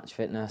fitness, match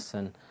fitness,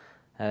 and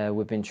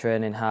we've been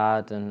training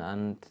hard,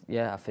 and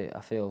yeah,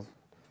 I feel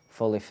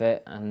fully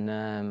fit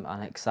and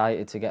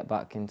excited to get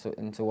back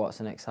into what's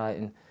an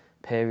exciting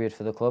period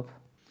for the club.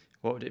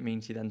 What would it mean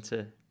to you then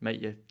to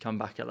make you come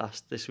back at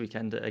last this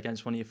weekend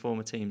against one of your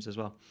former teams as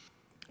well?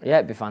 Yeah,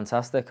 it'd be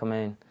fantastic. I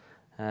mean,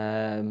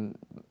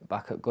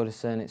 back at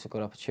Goodison, it's a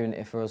good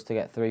opportunity for us to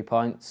get 3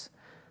 points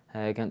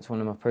against one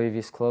of my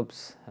previous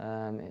clubs.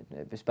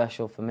 It'd be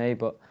special for me,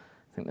 but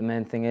I think the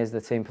main thing is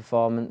the team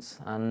performance,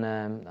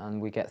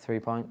 and we get 3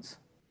 points.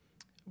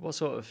 What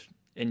sort of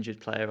injured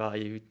player are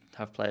you?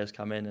 Have players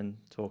come in and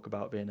talk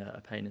about being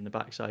a pain in the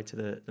backside to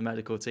the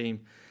medical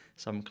team?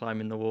 Some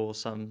climbing the wall,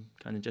 some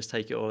kind of just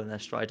take it all in their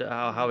stride.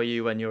 How are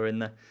you when you're in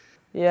there?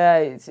 Yeah,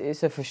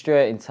 it's a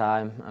frustrating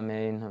time. I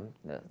mean,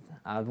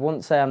 I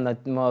wouldn't say I'm the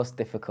most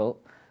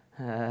difficult.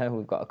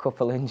 We've got a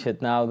couple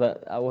injured now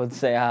that I would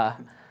say are,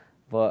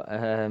 but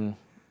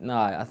no,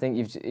 I think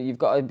you've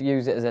got to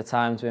use it as a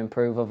time to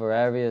improve other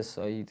areas.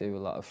 So you do a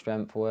lot of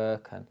strength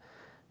work and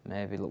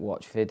maybe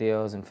watch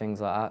videos and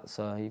things like that.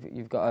 So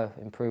you've got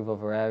to improve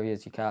other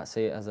areas. You can't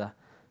see it as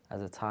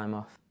a time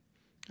off.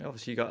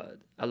 Obviously, you've got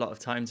a lot of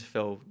time to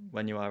fill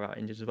when you are out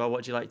injured as well.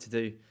 What do you like to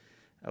do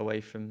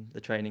away from the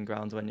training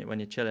ground when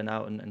you're chilling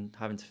out and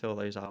having to fill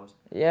those hours?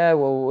 Yeah,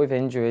 well, with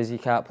injuries, you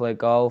can't play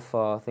golf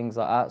or things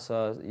like that.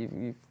 So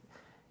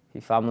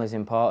your family's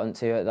important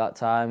to you at that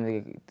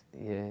time.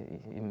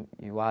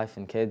 Your wife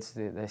and kids,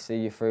 they see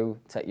you through,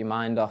 take your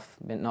mind off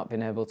not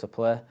being able to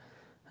play.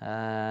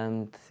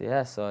 And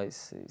yeah, so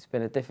it's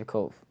been a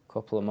difficult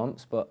couple of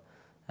months, but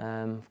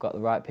I've got the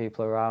right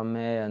people around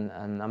me, and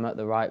I'm at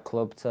the right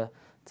club to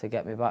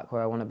get me back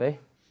where I want to be.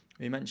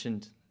 You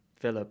mentioned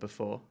Villa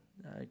before,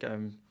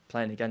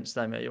 playing against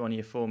them at one of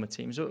your former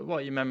teams. What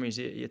are your memories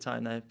of your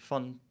time there?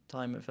 Fun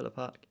time at Villa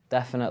Park?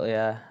 Definitely,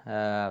 yeah.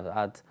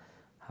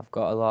 I've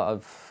got a lot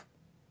of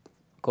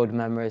good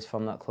memories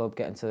from that club,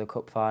 getting to the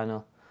cup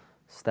final.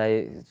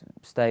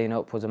 Staying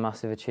up was a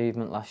massive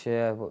achievement last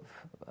year,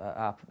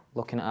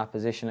 looking at our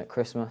position at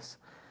Christmas.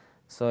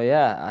 So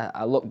yeah,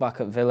 I look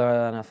back at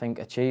Villa and I think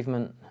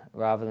achievement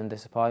rather than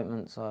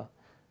disappointment, so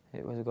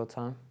it was a good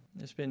time.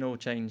 It's been all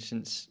changed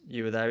since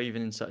you were there,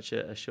 even in such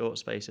a short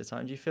space of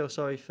time. Do you feel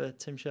sorry for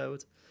Tim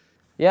Sherwood?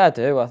 Yeah, I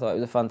do. I thought he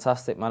was a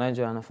fantastic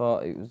manager, and I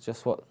thought it was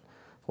just what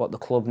the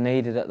club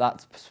needed at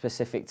that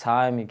specific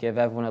time. He gave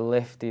everyone a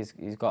lift. He's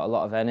got a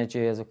lot of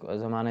energy as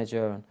a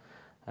manager,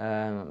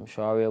 and I'm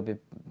sure he'll be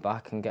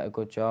back and get a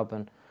good job.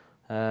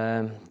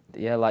 And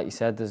yeah, like you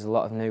said, there's a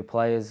lot of new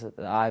players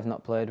that I've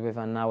not played with,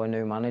 and now a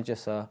new manager.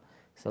 So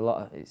it's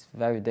a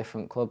very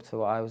different club to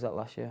what I was at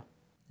last year.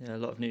 Yeah, a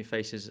lot of new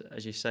faces,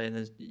 as you say, and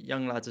there's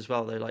young lads as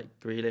well, though, like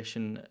Grealish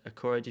and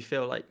Akora. Do you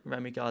feel like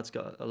Remy Gard's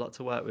got a lot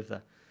to work with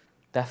there?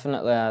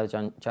 Definitely,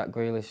 Jack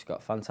Grealish's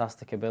got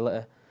fantastic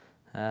ability.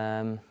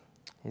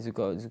 He's a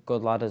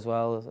good lad as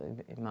well.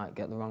 He might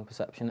get the wrong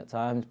perception at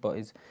times,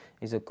 but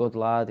he's a good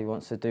lad. He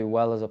wants to do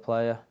well as a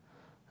player.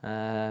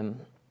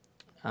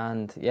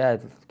 And yeah,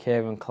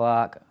 Kieran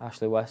Clark,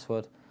 Ashley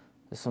Westwood,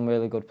 there's some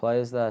really good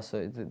players there,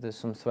 so there's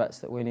some threats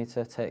that we need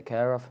to take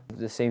care of.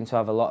 They seem to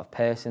have a lot of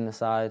pace in the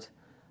side,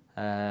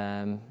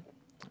 and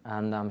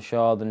I'm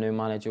sure the new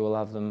manager will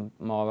have them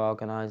more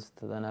organised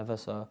than ever,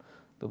 so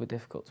they'll be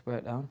difficult to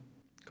break down.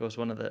 Of course,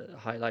 one of the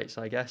highlights,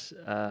 I guess,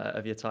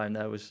 of your time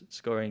there was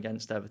scoring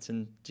against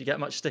Everton. Do you get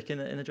much stick in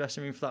the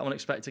dressing room for that one?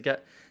 Expect to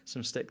get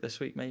some stick this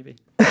week, maybe?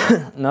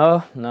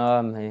 No,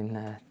 I mean,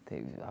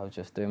 I was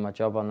just doing my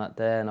job on that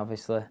day, and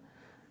obviously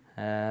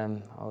I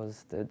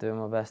was doing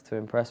my best to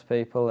impress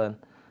people,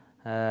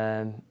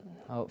 and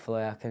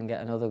hopefully I can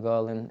get another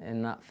goal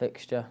in that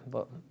fixture,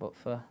 but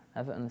for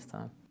Everton this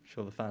time. I'm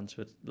sure the fans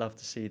would love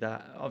to see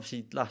that.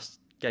 Obviously, last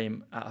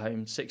game at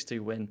home,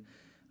 6-2 win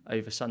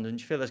over Sunderland.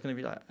 Do you feel there's going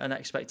to be like an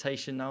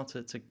expectation now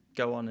to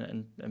go on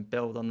and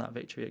build on that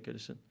victory at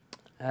Goodison?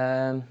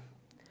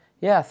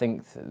 Yeah, I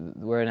think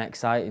we're an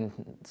exciting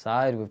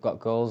side. We've got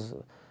goals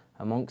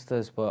amongst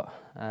us, but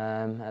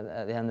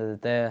at the end of the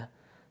day,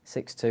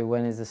 6-2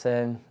 win is the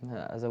same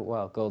as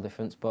goal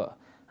difference, but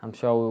I'm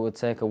sure we would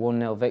take a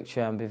 1-0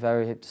 victory and be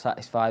very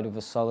satisfied with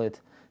a solid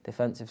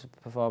defensive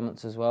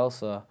performance as well.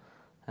 So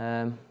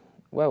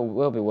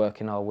we'll be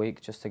working all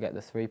week just to get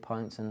the 3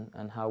 points,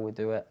 and how we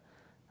do it,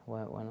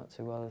 we're not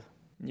too bothered.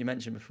 You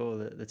mentioned before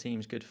that the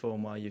team's good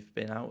form while you've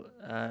been out.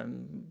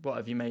 What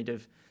have you made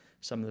of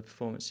some of the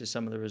performances,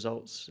 some of the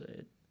results?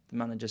 The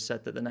manager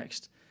said that the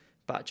next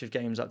batch of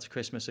games up to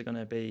Christmas are going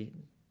to be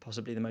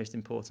possibly the most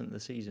important of the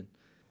season.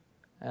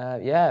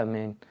 Yeah, I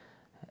mean,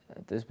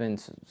 there's been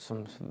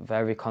some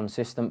very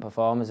consistent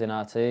performers in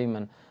our team,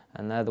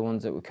 and they're the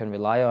ones that we can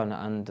rely on.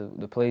 And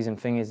the pleasing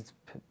thing is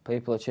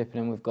people are chipping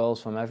in with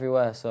goals from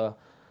everywhere. So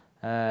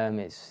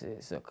I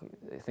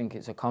think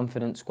it's a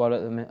confident squad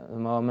at the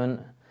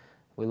moment.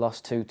 We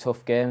lost 2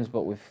 tough games,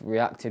 but we've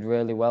reacted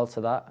really well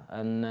to that.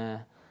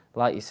 And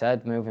like you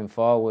said, moving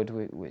forward,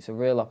 it's a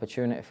real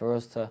opportunity for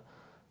us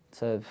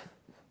to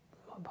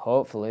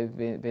hopefully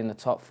be in the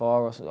top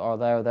 4 or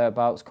there or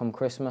thereabouts come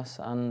Christmas,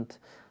 and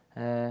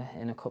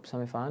in a cup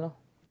semi-final.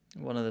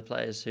 One of the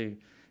players who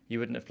you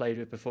wouldn't have played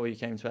with before you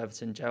came to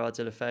Everton, Gerard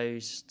Deulofeu,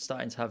 is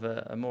starting to have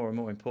a more and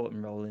more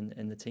important role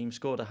in the team.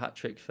 Scored a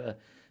hat-trick for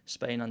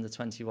Spain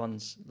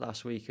under-21s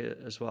last week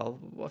as well.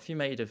 What have you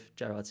made of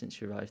Gerard since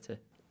you arrived here?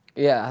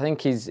 Yeah, I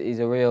think he's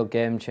a real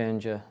game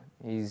changer.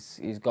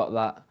 He's got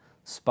that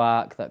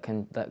spark that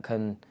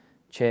can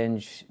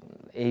change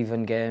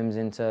even games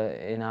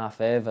in our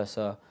favour.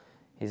 So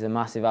he's a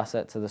massive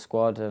asset to the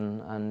squad,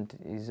 and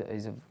he's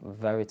a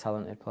very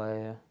talented player.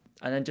 Yeah.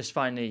 And then just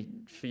finally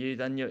for you,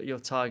 then your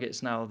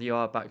targets now. You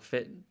are back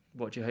fit.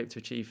 What do you hope to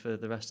achieve for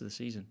the rest of the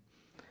season?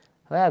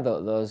 Yeah,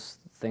 those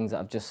things that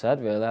I've just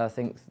said. Really, I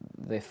think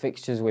the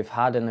fixtures we've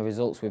had and the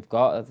results we've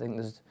got. I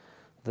think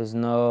there's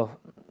no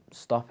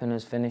stopping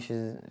us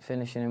finishing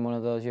in one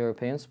of those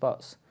European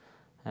spots.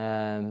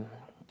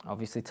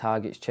 Obviously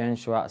targets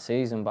change throughout the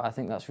season, but I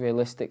think that's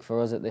realistic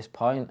for us at this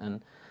point.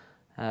 And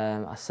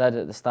I said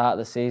at the start of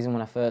the season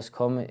when I first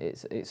come,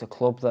 it's a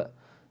club that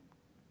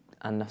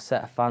and a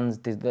set of fans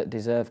that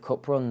deserve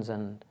cup runs,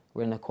 and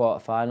we're in the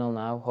quarter-final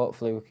now.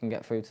 Hopefully we can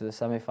get through to the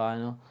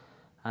semi-final,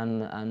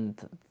 and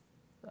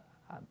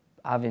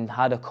having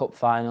had a cup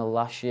final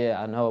last year,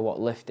 I know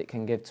what lift it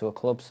can give to a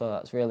club, so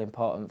that's really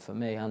important for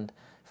me and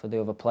for the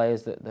other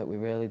players that we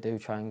really do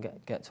try and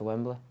get to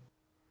Wembley.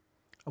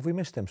 Have we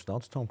missed him,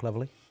 Snods, Tom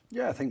Cleverly?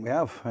 Yeah, I think we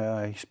have.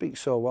 He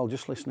speaks so well.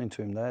 Just listening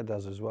to him there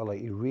does as well.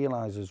 He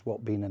realises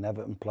what being an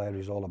Everton player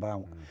is all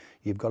about.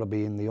 You've got to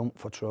be in the hunt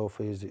for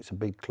trophies. It's a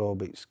big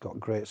club. It's got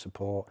great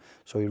support.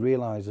 So he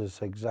realises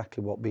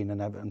exactly what being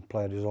an Everton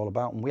player is all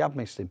about. And we have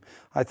missed him.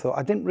 I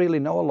didn't really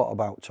know a lot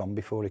about Tom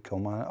before he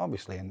came. I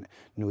obviously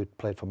knew he'd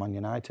played for Man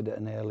United at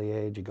an early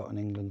age. He got an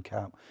England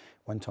cap.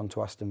 Went on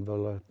to Aston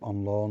Villa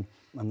on loan.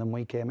 And then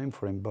we came in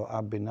for him. But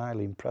I've been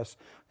highly impressed.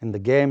 In the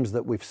games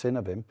that we've seen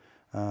of him,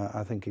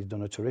 I think he's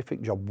done a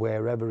terrific job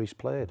wherever he's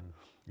played.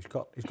 He's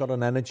got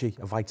an energy,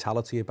 a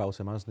vitality about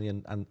him, hasn't he?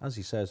 And as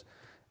he says,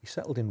 he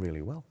settled in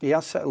really well. He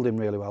has settled in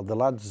really well. The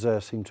lads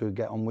seem to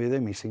get on with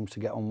him. He seems to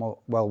get on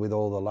well with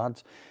all the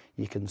lads.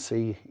 You can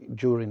see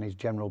during his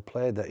general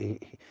play that he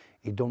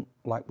don't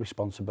like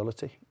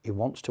responsibility. He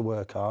wants to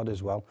work hard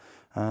as well.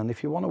 And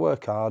if you want to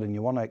work hard and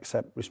you want to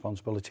accept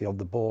responsibility of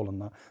the ball and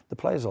that, the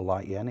players will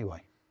like you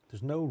anyway.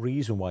 There's no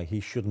reason why he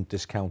shouldn't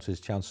discount his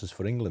chances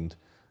for England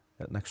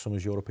at next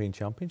summer's European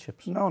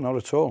Championships. No, not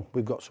at all.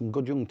 We've got some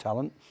good young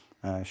talent.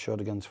 Showed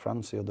against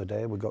France the other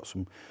day. We've got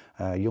some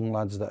young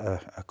lads that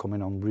are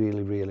coming on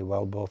really, really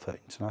well, both at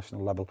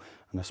international level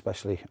and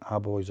especially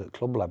our boys at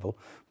club level.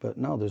 But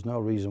no, there's no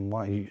reason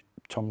why.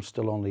 Tom's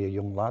still only a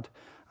young lad,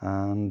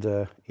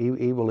 and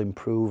he will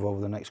improve over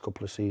the next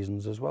couple of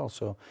seasons as well.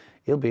 So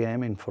he'll be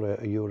aiming for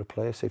a Euro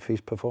place if his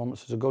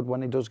performances are good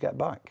when he does get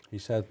back. He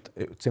said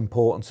it's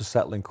important to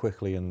settle in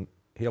quickly, and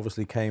he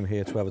obviously came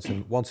here to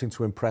Everton wanting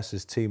to impress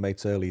his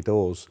teammates early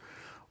doors.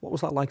 What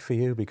was that like for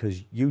you?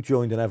 Because you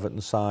joined an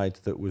Everton side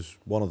that was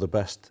one of the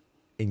best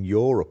in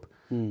Europe.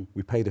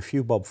 We paid a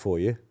few bob for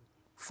you,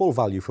 full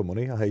value for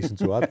money, I hasten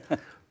to add.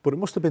 But it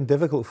must have been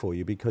difficult for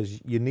you because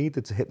you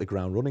needed to hit the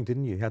ground running,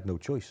 didn't you? You had no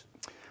choice.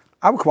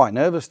 I was quite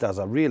nervous, Daz.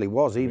 I really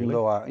was, even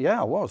though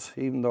I was.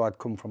 Even though I'd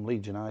come from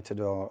Leeds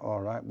United,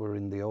 all right, we're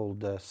in the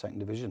old second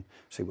division.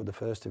 So it was the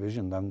first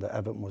division then that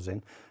Everton was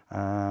in.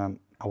 I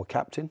was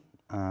captain.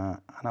 And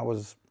I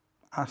was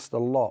asked a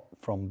lot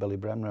from Billy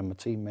Bremner and my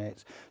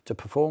teammates to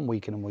perform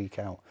week in and week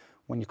out.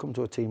 When you come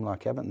to a team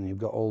like Everton, you've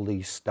got all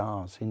these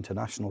stars,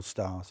 international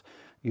stars.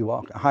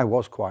 I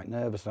was quite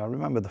nervous. And I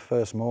remember the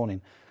first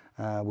morning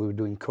we were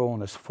doing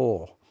corners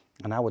 4,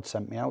 and Howard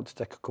sent me out to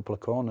take a couple of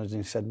corners,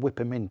 and he said, whip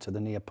him into the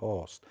near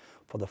post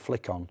for the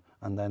flick on,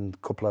 and then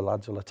a couple of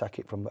lads will attack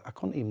it from... I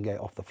couldn't even get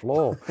off the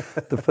floor.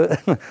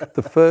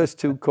 The first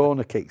 2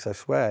 corner kicks, I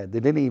swear, they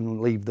didn't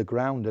even leave the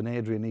ground, and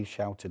Adrian, he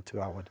shouted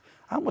to Howard,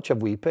 how much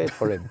have we paid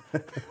for him?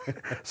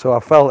 So I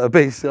felt a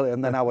bit silly,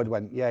 and then Howard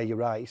went, yeah, you're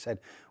right. He said,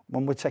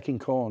 when we're taking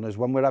corners,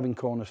 when we're having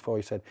corners 4,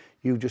 he said,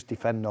 you just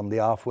defend on the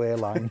halfway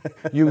line.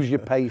 Use your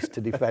pace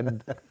to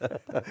defend.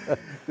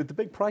 Did the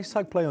big price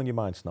tag play on your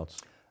mind,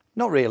 Snods?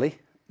 Not really,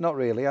 not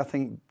really. I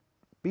think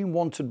being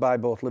wanted by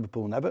both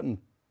Liverpool and Everton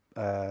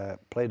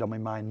played on my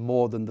mind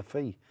more than the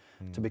fee,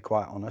 to be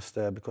quite honest,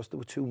 because there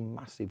were two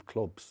massive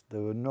clubs.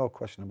 There were no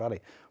question about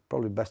it.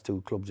 Probably the best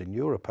two clubs in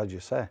Europe, as you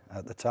say,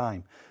 at the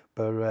time.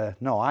 But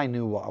no, I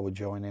knew what I would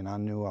join in. I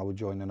knew I would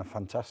join in a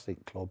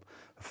fantastic club,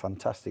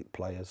 fantastic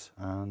players,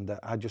 and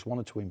I just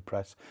wanted to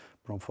impress.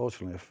 But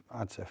unfortunately,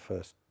 I'd say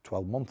first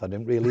 12 months, I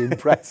didn't really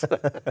impress.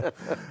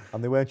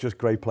 And they weren't just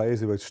great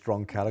players, they were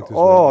strong characters.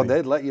 Oh,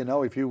 they'd let you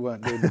know if you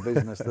weren't doing the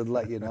business, they'd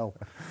let you know.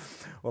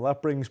 Well,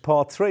 that brings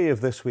part 3 of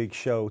this week's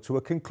show to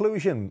a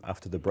conclusion.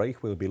 After the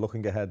break, we'll be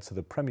looking ahead to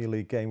the Premier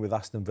League game with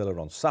Aston Villa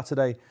on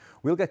Saturday.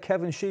 We'll get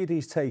Kevin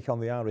Sheedy's take on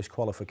the Irish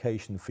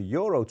qualification for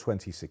Euro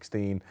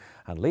 2016,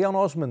 and Leon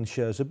Osman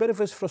shares a bit of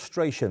his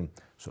frustration,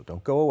 so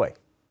don't go away.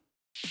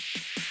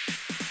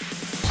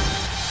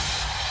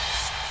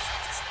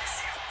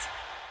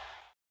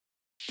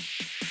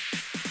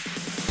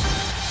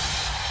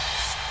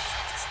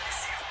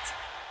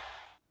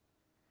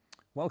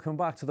 Welcome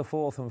back to the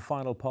 4th and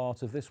final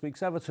part of this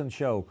week's Everton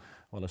show.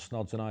 Well, as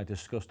Snods and I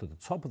discussed at the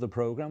top of the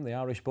programme, the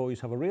Irish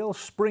boys have a real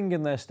spring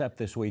in their step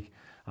this week,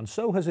 and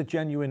so has a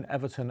genuine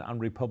Everton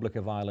and Republic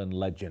of Ireland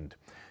legend.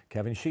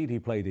 Kevin Sheedy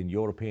played in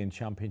European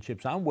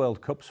Championships and World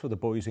Cups for the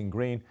boys in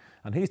green,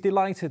 and he's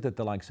delighted that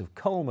the likes of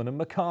Coleman and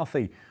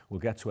McCarthy will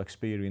get to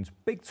experience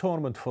big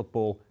tournament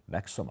football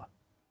next summer.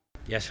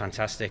 Yes,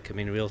 fantastic. I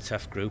mean, a real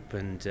tough group,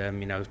 and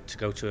you know, to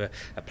go to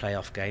a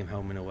playoff game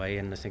home and away,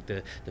 and I think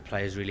the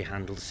players really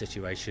handled the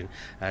situation.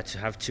 To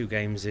have 2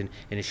 games in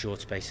a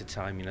short space of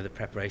time, you know, the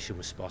preparation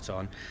was spot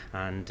on,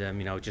 and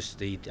you know, just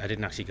I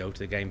didn't actually go to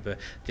the game, but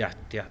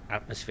the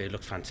atmosphere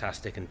looked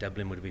fantastic, and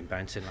Dublin would have been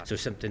bouncing. So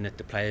something that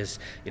the players,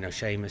 you know,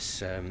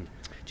 Seamus,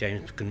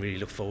 James can really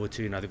look forward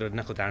to. You know, they've got to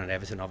knuckle down at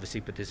Everton,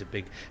 obviously, but there's a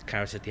big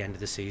carrot at the end of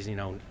the season. You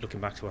know, looking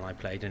back to when I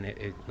played in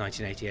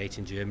 1988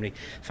 in Germany,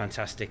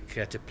 fantastic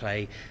to play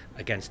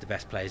against the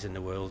best players in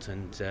the world,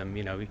 and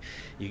you know,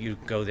 you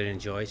go there and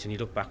enjoy it, and you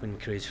look back when your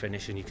career's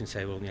finished and you can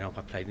say, well, you know,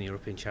 I played in the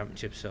European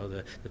Championship, so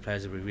the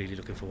players are really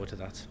looking forward to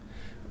that.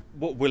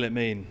 What will it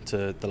mean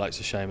to the likes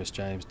of Seamus,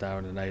 James,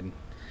 Darren and Aidan?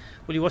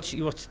 Well, you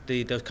watch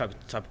those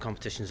type of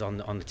competitions on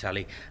the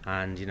telly,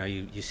 and you know,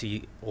 you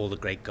see all the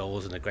great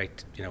goals and the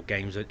great, you know,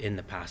 games in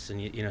the past,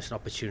 and you know, it's an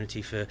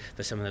opportunity for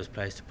some of those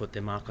players to put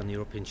their mark on the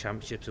European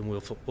Championships and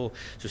world football.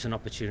 So it's an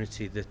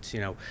opportunity that,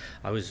 you know,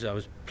 I was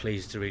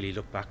pleased to really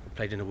look back. We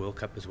played in the World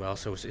Cup as well,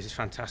 so it's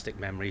fantastic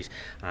memories,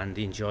 and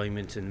the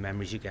enjoyment and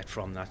memories you get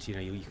from that, you know,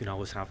 you can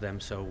always have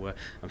them. So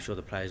I'm sure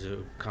the players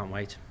can't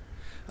wait.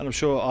 And I'm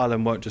sure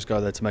Ireland won't just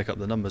go there to make up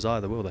the numbers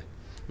either, will they?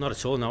 Not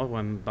at all, no.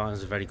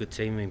 Ireland's a very good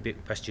team. I mean,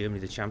 West Germany,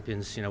 the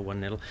champions, you know,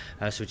 1-0.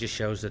 So it just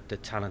shows that the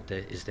talent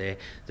is there.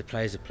 The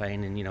players are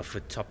playing in, you know, for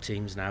top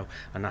teams now,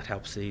 and that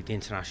helps the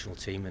international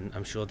team. And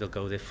I'm sure they'll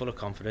go there full of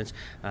confidence.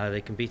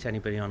 They can beat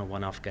anybody on a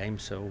one-off game.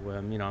 So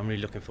you know, I'm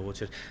really looking forward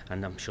to it,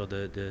 and I'm sure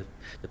the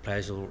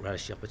players will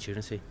relish the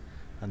opportunity.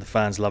 And the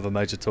fans love a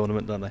major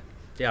tournament, don't they?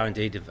 They are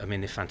indeed. I mean,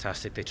 they're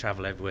fantastic. They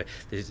travel everywhere.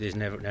 There's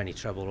never any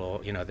trouble,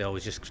 or you know, they're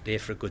always just there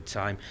for a good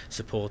time,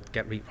 support,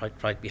 get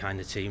right behind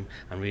the team,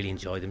 and really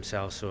enjoy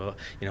themselves. So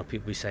you know,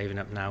 people be saving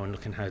up now and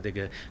looking how they're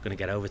going to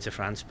get over to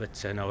France.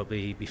 But no, it'll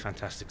be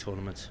fantastic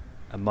tournament.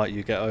 And might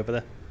you get over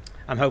there?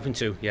 I'm hoping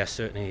to. Yes,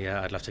 certainly.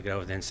 I'd love to get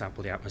over there and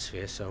sample the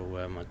atmosphere. So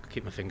I'll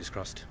keep my fingers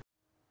crossed.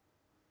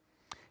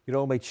 Your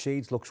old mate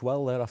Sheeds looks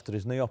well there after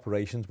his knee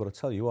operations, but I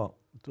tell you what,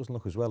 it doesn't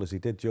look as well as he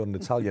did during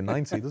Italian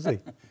 90, does he?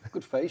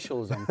 Good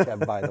facials on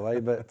Kev, by the way,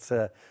 but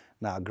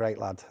no, great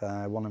lad.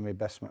 One of my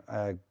best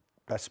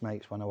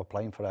mates when I was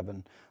playing for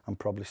Everton, and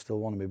probably still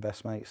one of my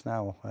best mates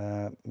now,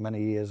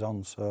 many years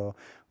on. So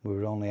we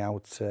were only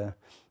out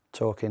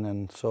talking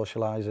and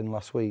socialising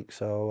last week.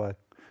 So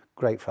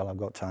great fella. I've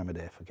got time of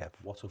day for Kev.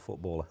 What a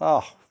footballer!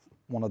 Oh,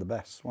 one of the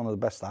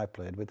best I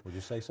played with. Would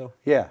you say so?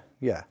 Yeah.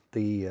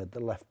 The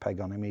left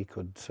peg on him, he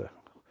could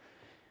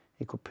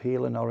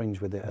peel an orange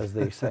with it, as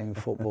they say in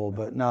football.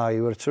 But no,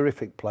 he was a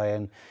terrific player,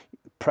 and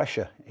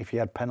pressure. If you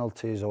had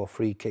penalties or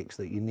free kicks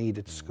that you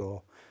needed to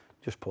score,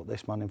 just put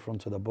this man in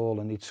front of the ball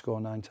and he'd score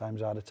 9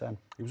 times out of 10.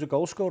 He was a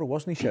goal scorer,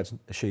 wasn't he,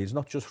 Sheeds?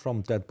 Not just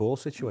from dead ball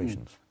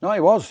situations. No,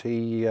 he was.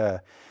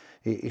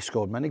 He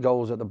scored many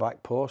goals at the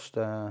back post.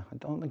 I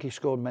don't think he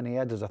scored many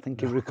headers. I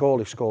think he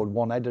scored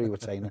one header, he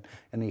was saying,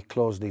 and he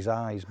closed his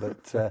eyes.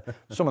 But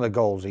some of the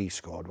goals he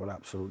scored were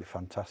absolutely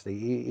fantastic.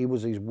 He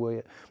was his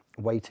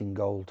weight in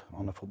gold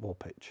on a football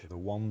pitch. The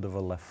wand of a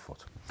left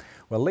foot.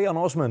 Well, Leon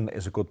Osman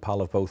is a good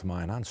pal of both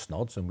mine and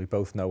Snod's, and we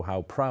both know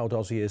how proud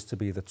Ozzy is to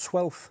be the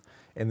 12th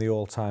in the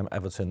all-time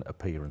Everton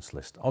appearance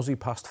list. Ozzy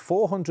passed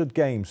 400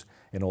 games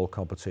in all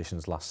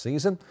competitions last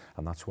season,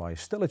 and that's why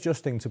he's still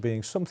adjusting to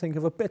being something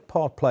of a bit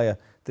part player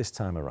this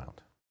time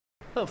around.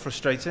 A little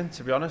frustrating,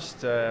 to be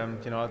honest.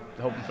 You know,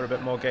 hoping for a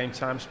bit more game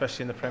time,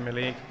 especially in the Premier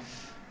League.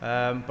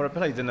 But I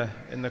played in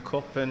the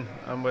cup, and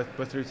we're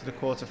through to the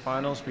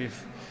quarter-finals.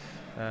 We've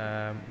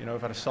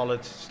had a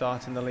solid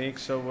start in the league,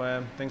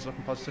 so things are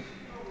looking positive.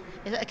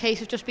 Is it a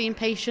case of just being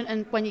patient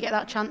and when you get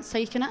that chance,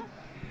 taking it?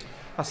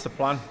 That's the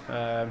plan.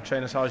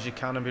 Train as hard as you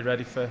can and be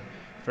ready for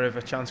if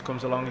a chance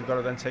comes along, you've got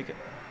to then take it.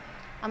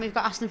 And we've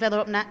got Aston Villa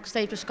up next.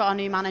 They've just got a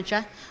new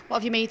manager. What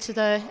have you made to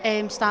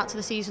the start to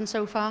the season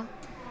so far?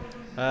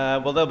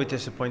 Well, they'll be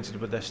disappointed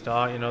with their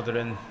start. You know, they're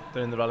in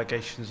the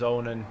relegation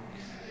zone,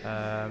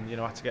 and you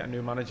know, had to get a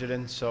new manager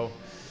in. So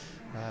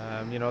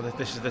you know,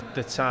 this is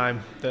the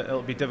time that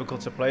it'll be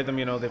difficult to play them.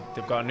 You know,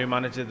 they've got a new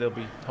manager. They'll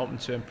be hoping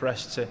to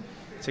impress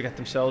to get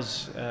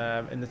themselves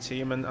in the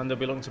team, and they'll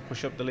be looking to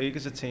push up the league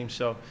as a team.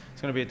 So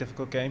it's going to be a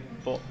difficult game,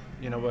 but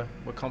you know,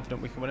 we're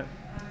confident we can win it.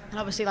 And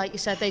obviously, like you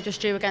said, they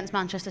just drew against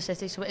Manchester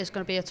City, so it is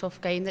going to be a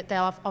tough game. That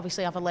they'll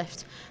obviously have a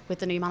lift with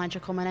the new manager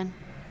coming in.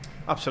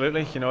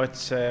 Absolutely, you know,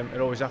 it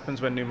always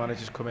happens when new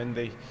managers come in.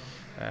 They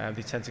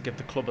tend to give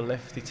the club a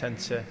lift. They tend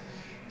to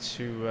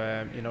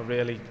you know,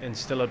 really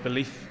instill a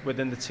belief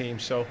within the team.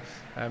 So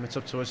it's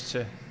up to us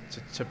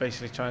to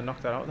basically try and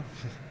knock that out of them.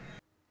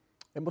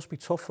 It must be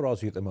tough for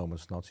Ozzy at the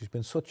moment, Snods. He's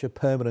been such a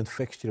permanent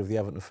fixture of the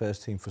Everton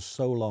first team for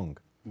so long.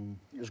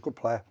 He's a good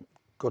player,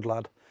 good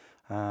lad.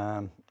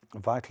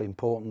 Vitally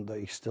important that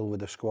he's still with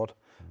the squad.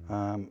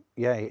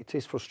 Yeah, it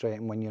is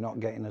frustrating when you're not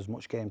getting as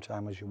much game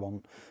time as you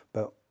want,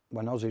 but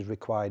when Ozzy's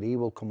required, he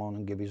will come on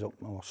and give his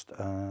utmost.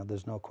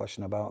 There's no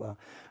question about that.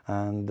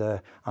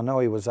 And I know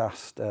he was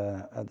asked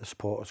at the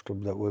supporters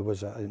club that we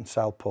was at in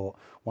Southport,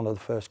 one of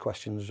the first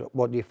questions,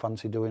 what do you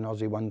fancy doing,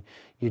 Ozzy, when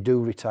you do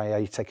retire? Are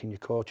you taking your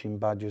coaching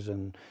badges,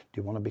 and do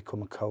you want to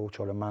become a coach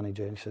or a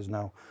manager? And he says,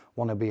 no, I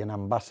want to be an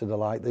ambassador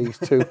like these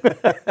two.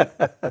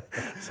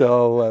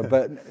 So,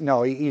 but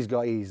no, he's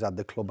had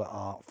the club at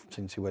heart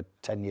since he was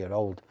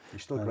 10-year-old.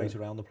 He's still great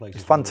around the place.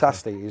 He's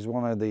fantastic. He's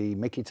one of the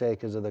Mickey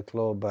takers of the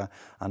club.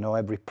 I know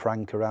every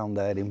prank around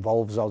there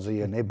involves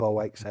Ozzy and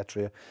Ibbo,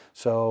 etc.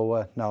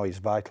 So, no, he's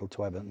vital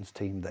to Everton's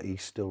team that he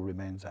still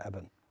remains at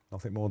Everton.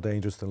 Nothing more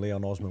dangerous than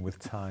Leon Osman with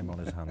time on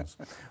his hands.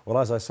 Well,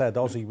 as I said,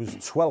 Ozzy was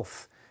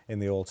 12th in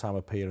the all-time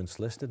appearance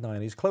list at 9.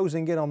 He's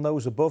closing in on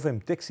those above him.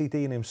 Dixie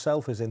Dean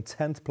himself is in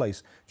 10th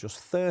place, just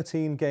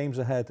 13 games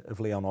ahead of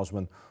Leon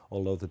Osman,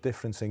 although the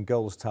difference in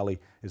goals tally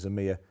is a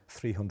mere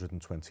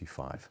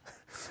 325.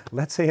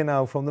 Let's hear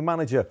now from the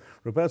manager.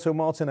 Roberto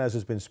Martinez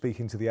has been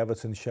speaking to the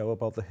Everton show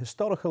about the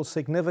historical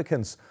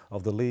significance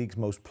of the league's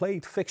most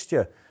played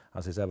fixture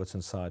as his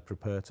Everton side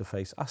prepare to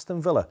face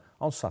Aston Villa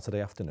on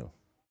Saturday afternoon.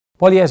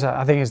 Well, yes,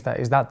 I think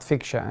it's that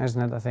fixture,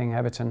 isn't it? I think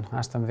Everton,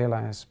 Aston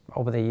Villa,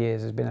 over the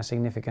years, has been a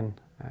significant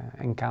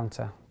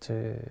encounter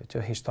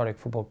to historic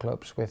football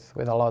clubs with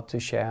a lot to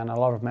share and a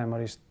lot of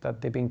memories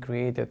that they've been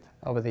created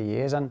over the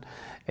years. And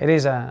it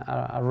is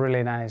a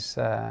really nice,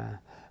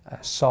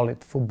 solid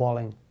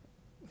footballing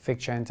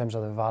fixture in terms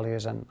of the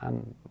values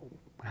and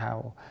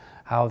how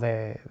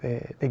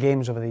the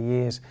games over the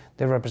years,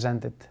 they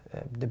represented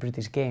the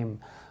British game.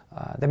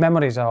 The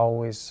memories are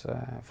always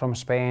from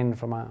Spain,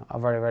 from a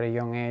very, very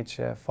young age,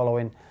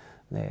 following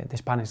the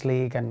Spanish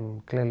league,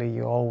 and clearly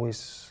you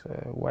always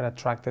were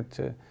attracted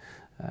to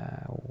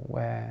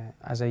where,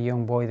 as a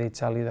young boy, they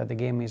tell you that the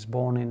game is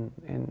born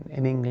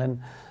in England,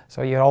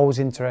 so you're always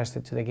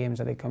interested to the games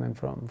that are coming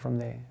from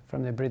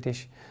the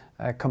British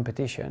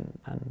competition,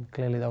 and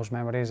clearly those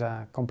memories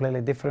are completely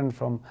different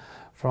from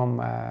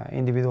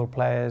individual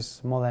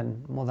players, more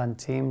than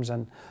teams,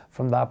 and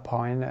from that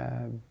point,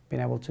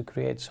 being able to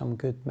create some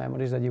good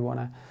memories that you want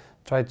to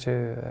try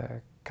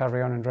to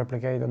carry on and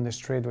replicate on the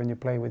street when you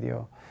play with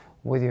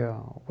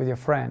your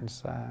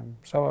friends.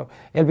 So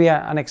it'll be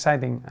an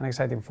exciting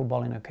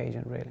footballing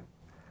occasion, really.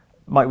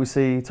 Might we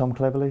see Tom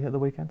Cleverly at the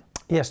weekend?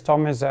 Yes,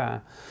 Tom is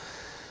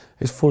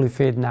fully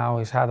fit now.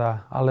 He's had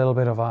a little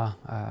bit of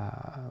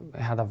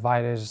a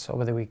virus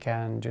over the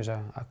weekend, just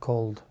a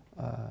cold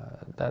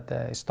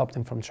that stopped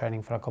him from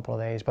training for a couple of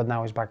days. But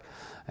now he's back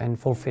in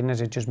full fitness.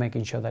 It's just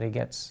making sure that he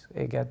gets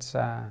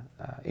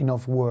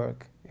enough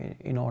work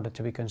in order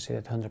to be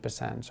considered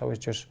 100%. So he's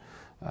just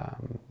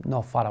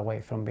not far away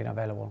from being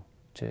available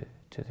to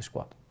the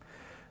squad.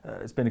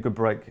 It's been a good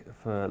break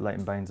for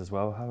Leighton Baines as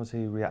well. How has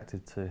he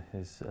reacted to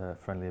his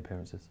friendly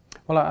appearances?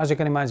 Well, as you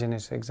can imagine,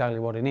 it's exactly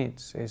what he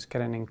needs. He's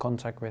getting in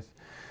contact with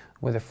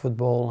the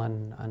football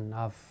and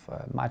have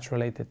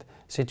match-related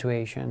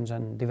situations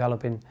and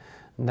developing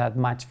that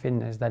match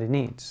fitness that he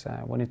needs.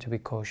 We need to be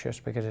cautious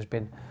because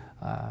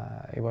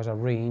it was a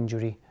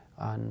re-injury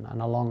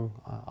and a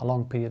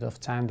long period of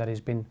time that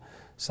he's been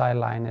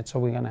sidelined, so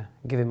we're going to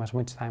give him as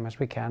much time as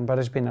we can, but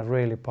it's been a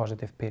really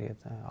positive period.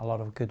 A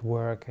lot of good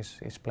work.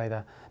 He's played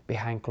a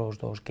behind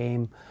closed doors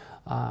game,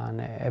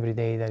 and every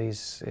day that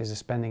he's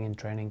spending in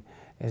training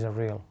is a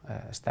real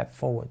step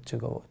forward to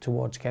go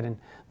towards getting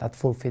that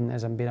full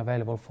fitness and being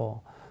available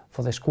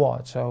for the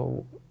squad.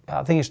 So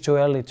I think it's too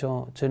early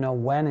to know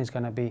when it's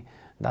going to be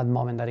that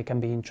moment that he can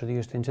be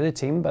introduced into the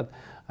team, but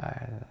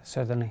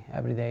certainly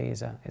every day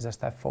is a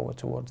step forward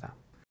towards that.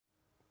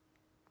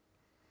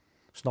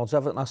 Snods,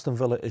 Everton Aston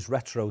Villa is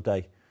Retro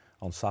Day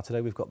on Saturday.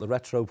 We've got the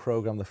retro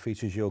programme that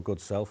features your good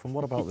self. And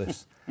what about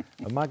this?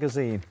 A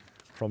magazine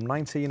from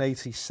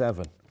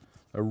 1987.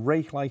 A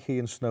rake like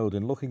Ian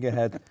Snowden looking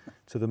ahead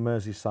to the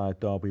Merseyside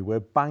derby.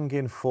 We're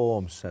banging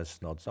form, says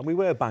Snods. And we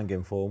were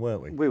banging form,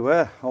 weren't we? We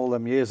were, all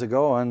them years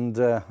ago. And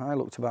I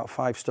looked about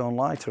 5 stone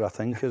lighter, I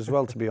think, as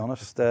well, to be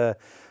honest.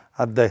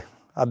 Had the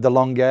had the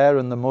long hair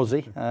and the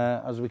muzzy,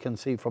 as we can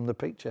see from the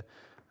picture.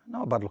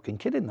 Not a bad-looking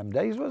kid in them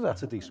days, was it?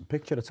 That's a decent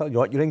picture. I tell you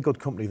what, you're in good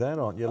company there,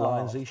 aren't you?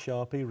 Linesy,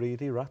 Sharpie,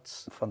 Reedy,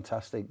 Rats.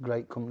 Fantastic,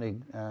 great company.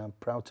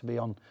 Proud to be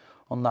on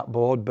that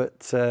board.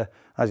 But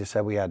as you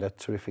said, we had a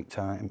terrific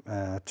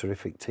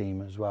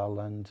team as well,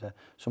 and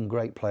some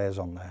great players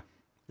on there.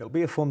 It'll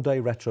be a fun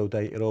day, retro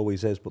day. It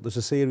always is. But there's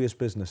a serious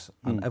business,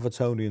 and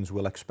Evertonians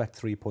will expect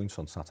 3 points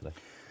on Saturday.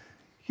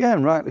 Yeah,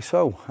 and rightly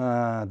so.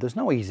 There's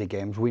no easy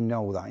games. We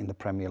know that in the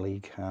Premier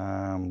League.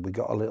 We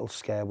got a little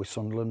scare with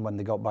Sunderland when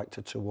they got back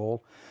to 2-2.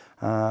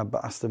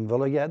 But Aston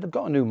Villa, yeah, they've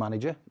got a new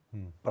manager,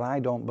 but I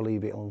don't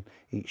believe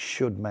it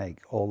should make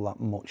all that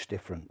much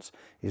difference.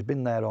 He's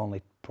been there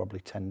only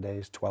probably 10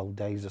 days, 12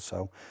 days or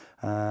so.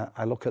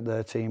 I look at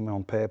their team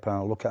on paper, and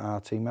I look at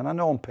our team, and I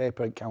know on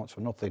paper it counts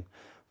for nothing.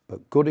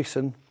 But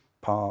Goodison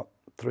Park,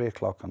 3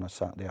 o'clock on a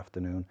Saturday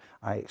afternoon,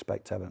 I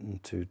expect Everton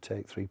to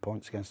take 3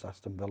 points against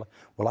Aston Villa.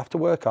 We'll have to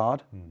work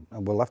hard,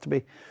 and we'll have to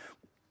be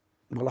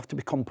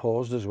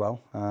composed as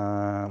well.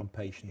 And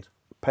patient.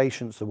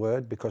 Patience the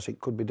word, because it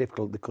could be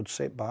difficult. They could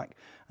sit back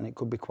and it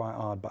could be quite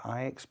hard, but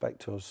I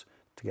expect us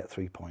to get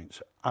 3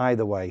 points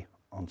either way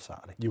on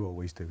Saturday. You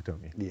always do,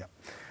 don't you? Yeah.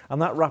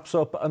 And that wraps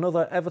up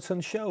another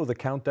Everton show. The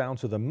countdown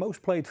to the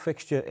most played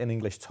fixture in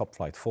English top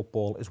flight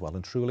football is well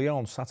and truly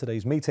on.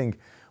 Saturday's meeting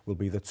will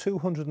be the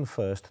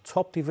 201st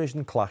top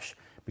division clash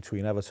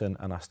between Everton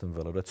and Aston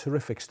Villa. A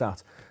terrific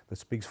stat that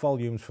speaks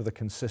volumes for the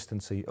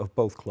consistency of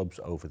both clubs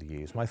over the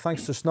years. My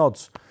thanks to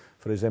Snods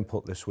for his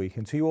input this week,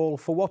 and to you all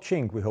for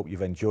watching. We hope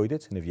you've enjoyed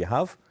it, and if you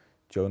have,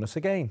 join us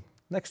again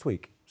next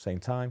week, same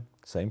time,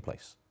 same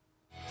place.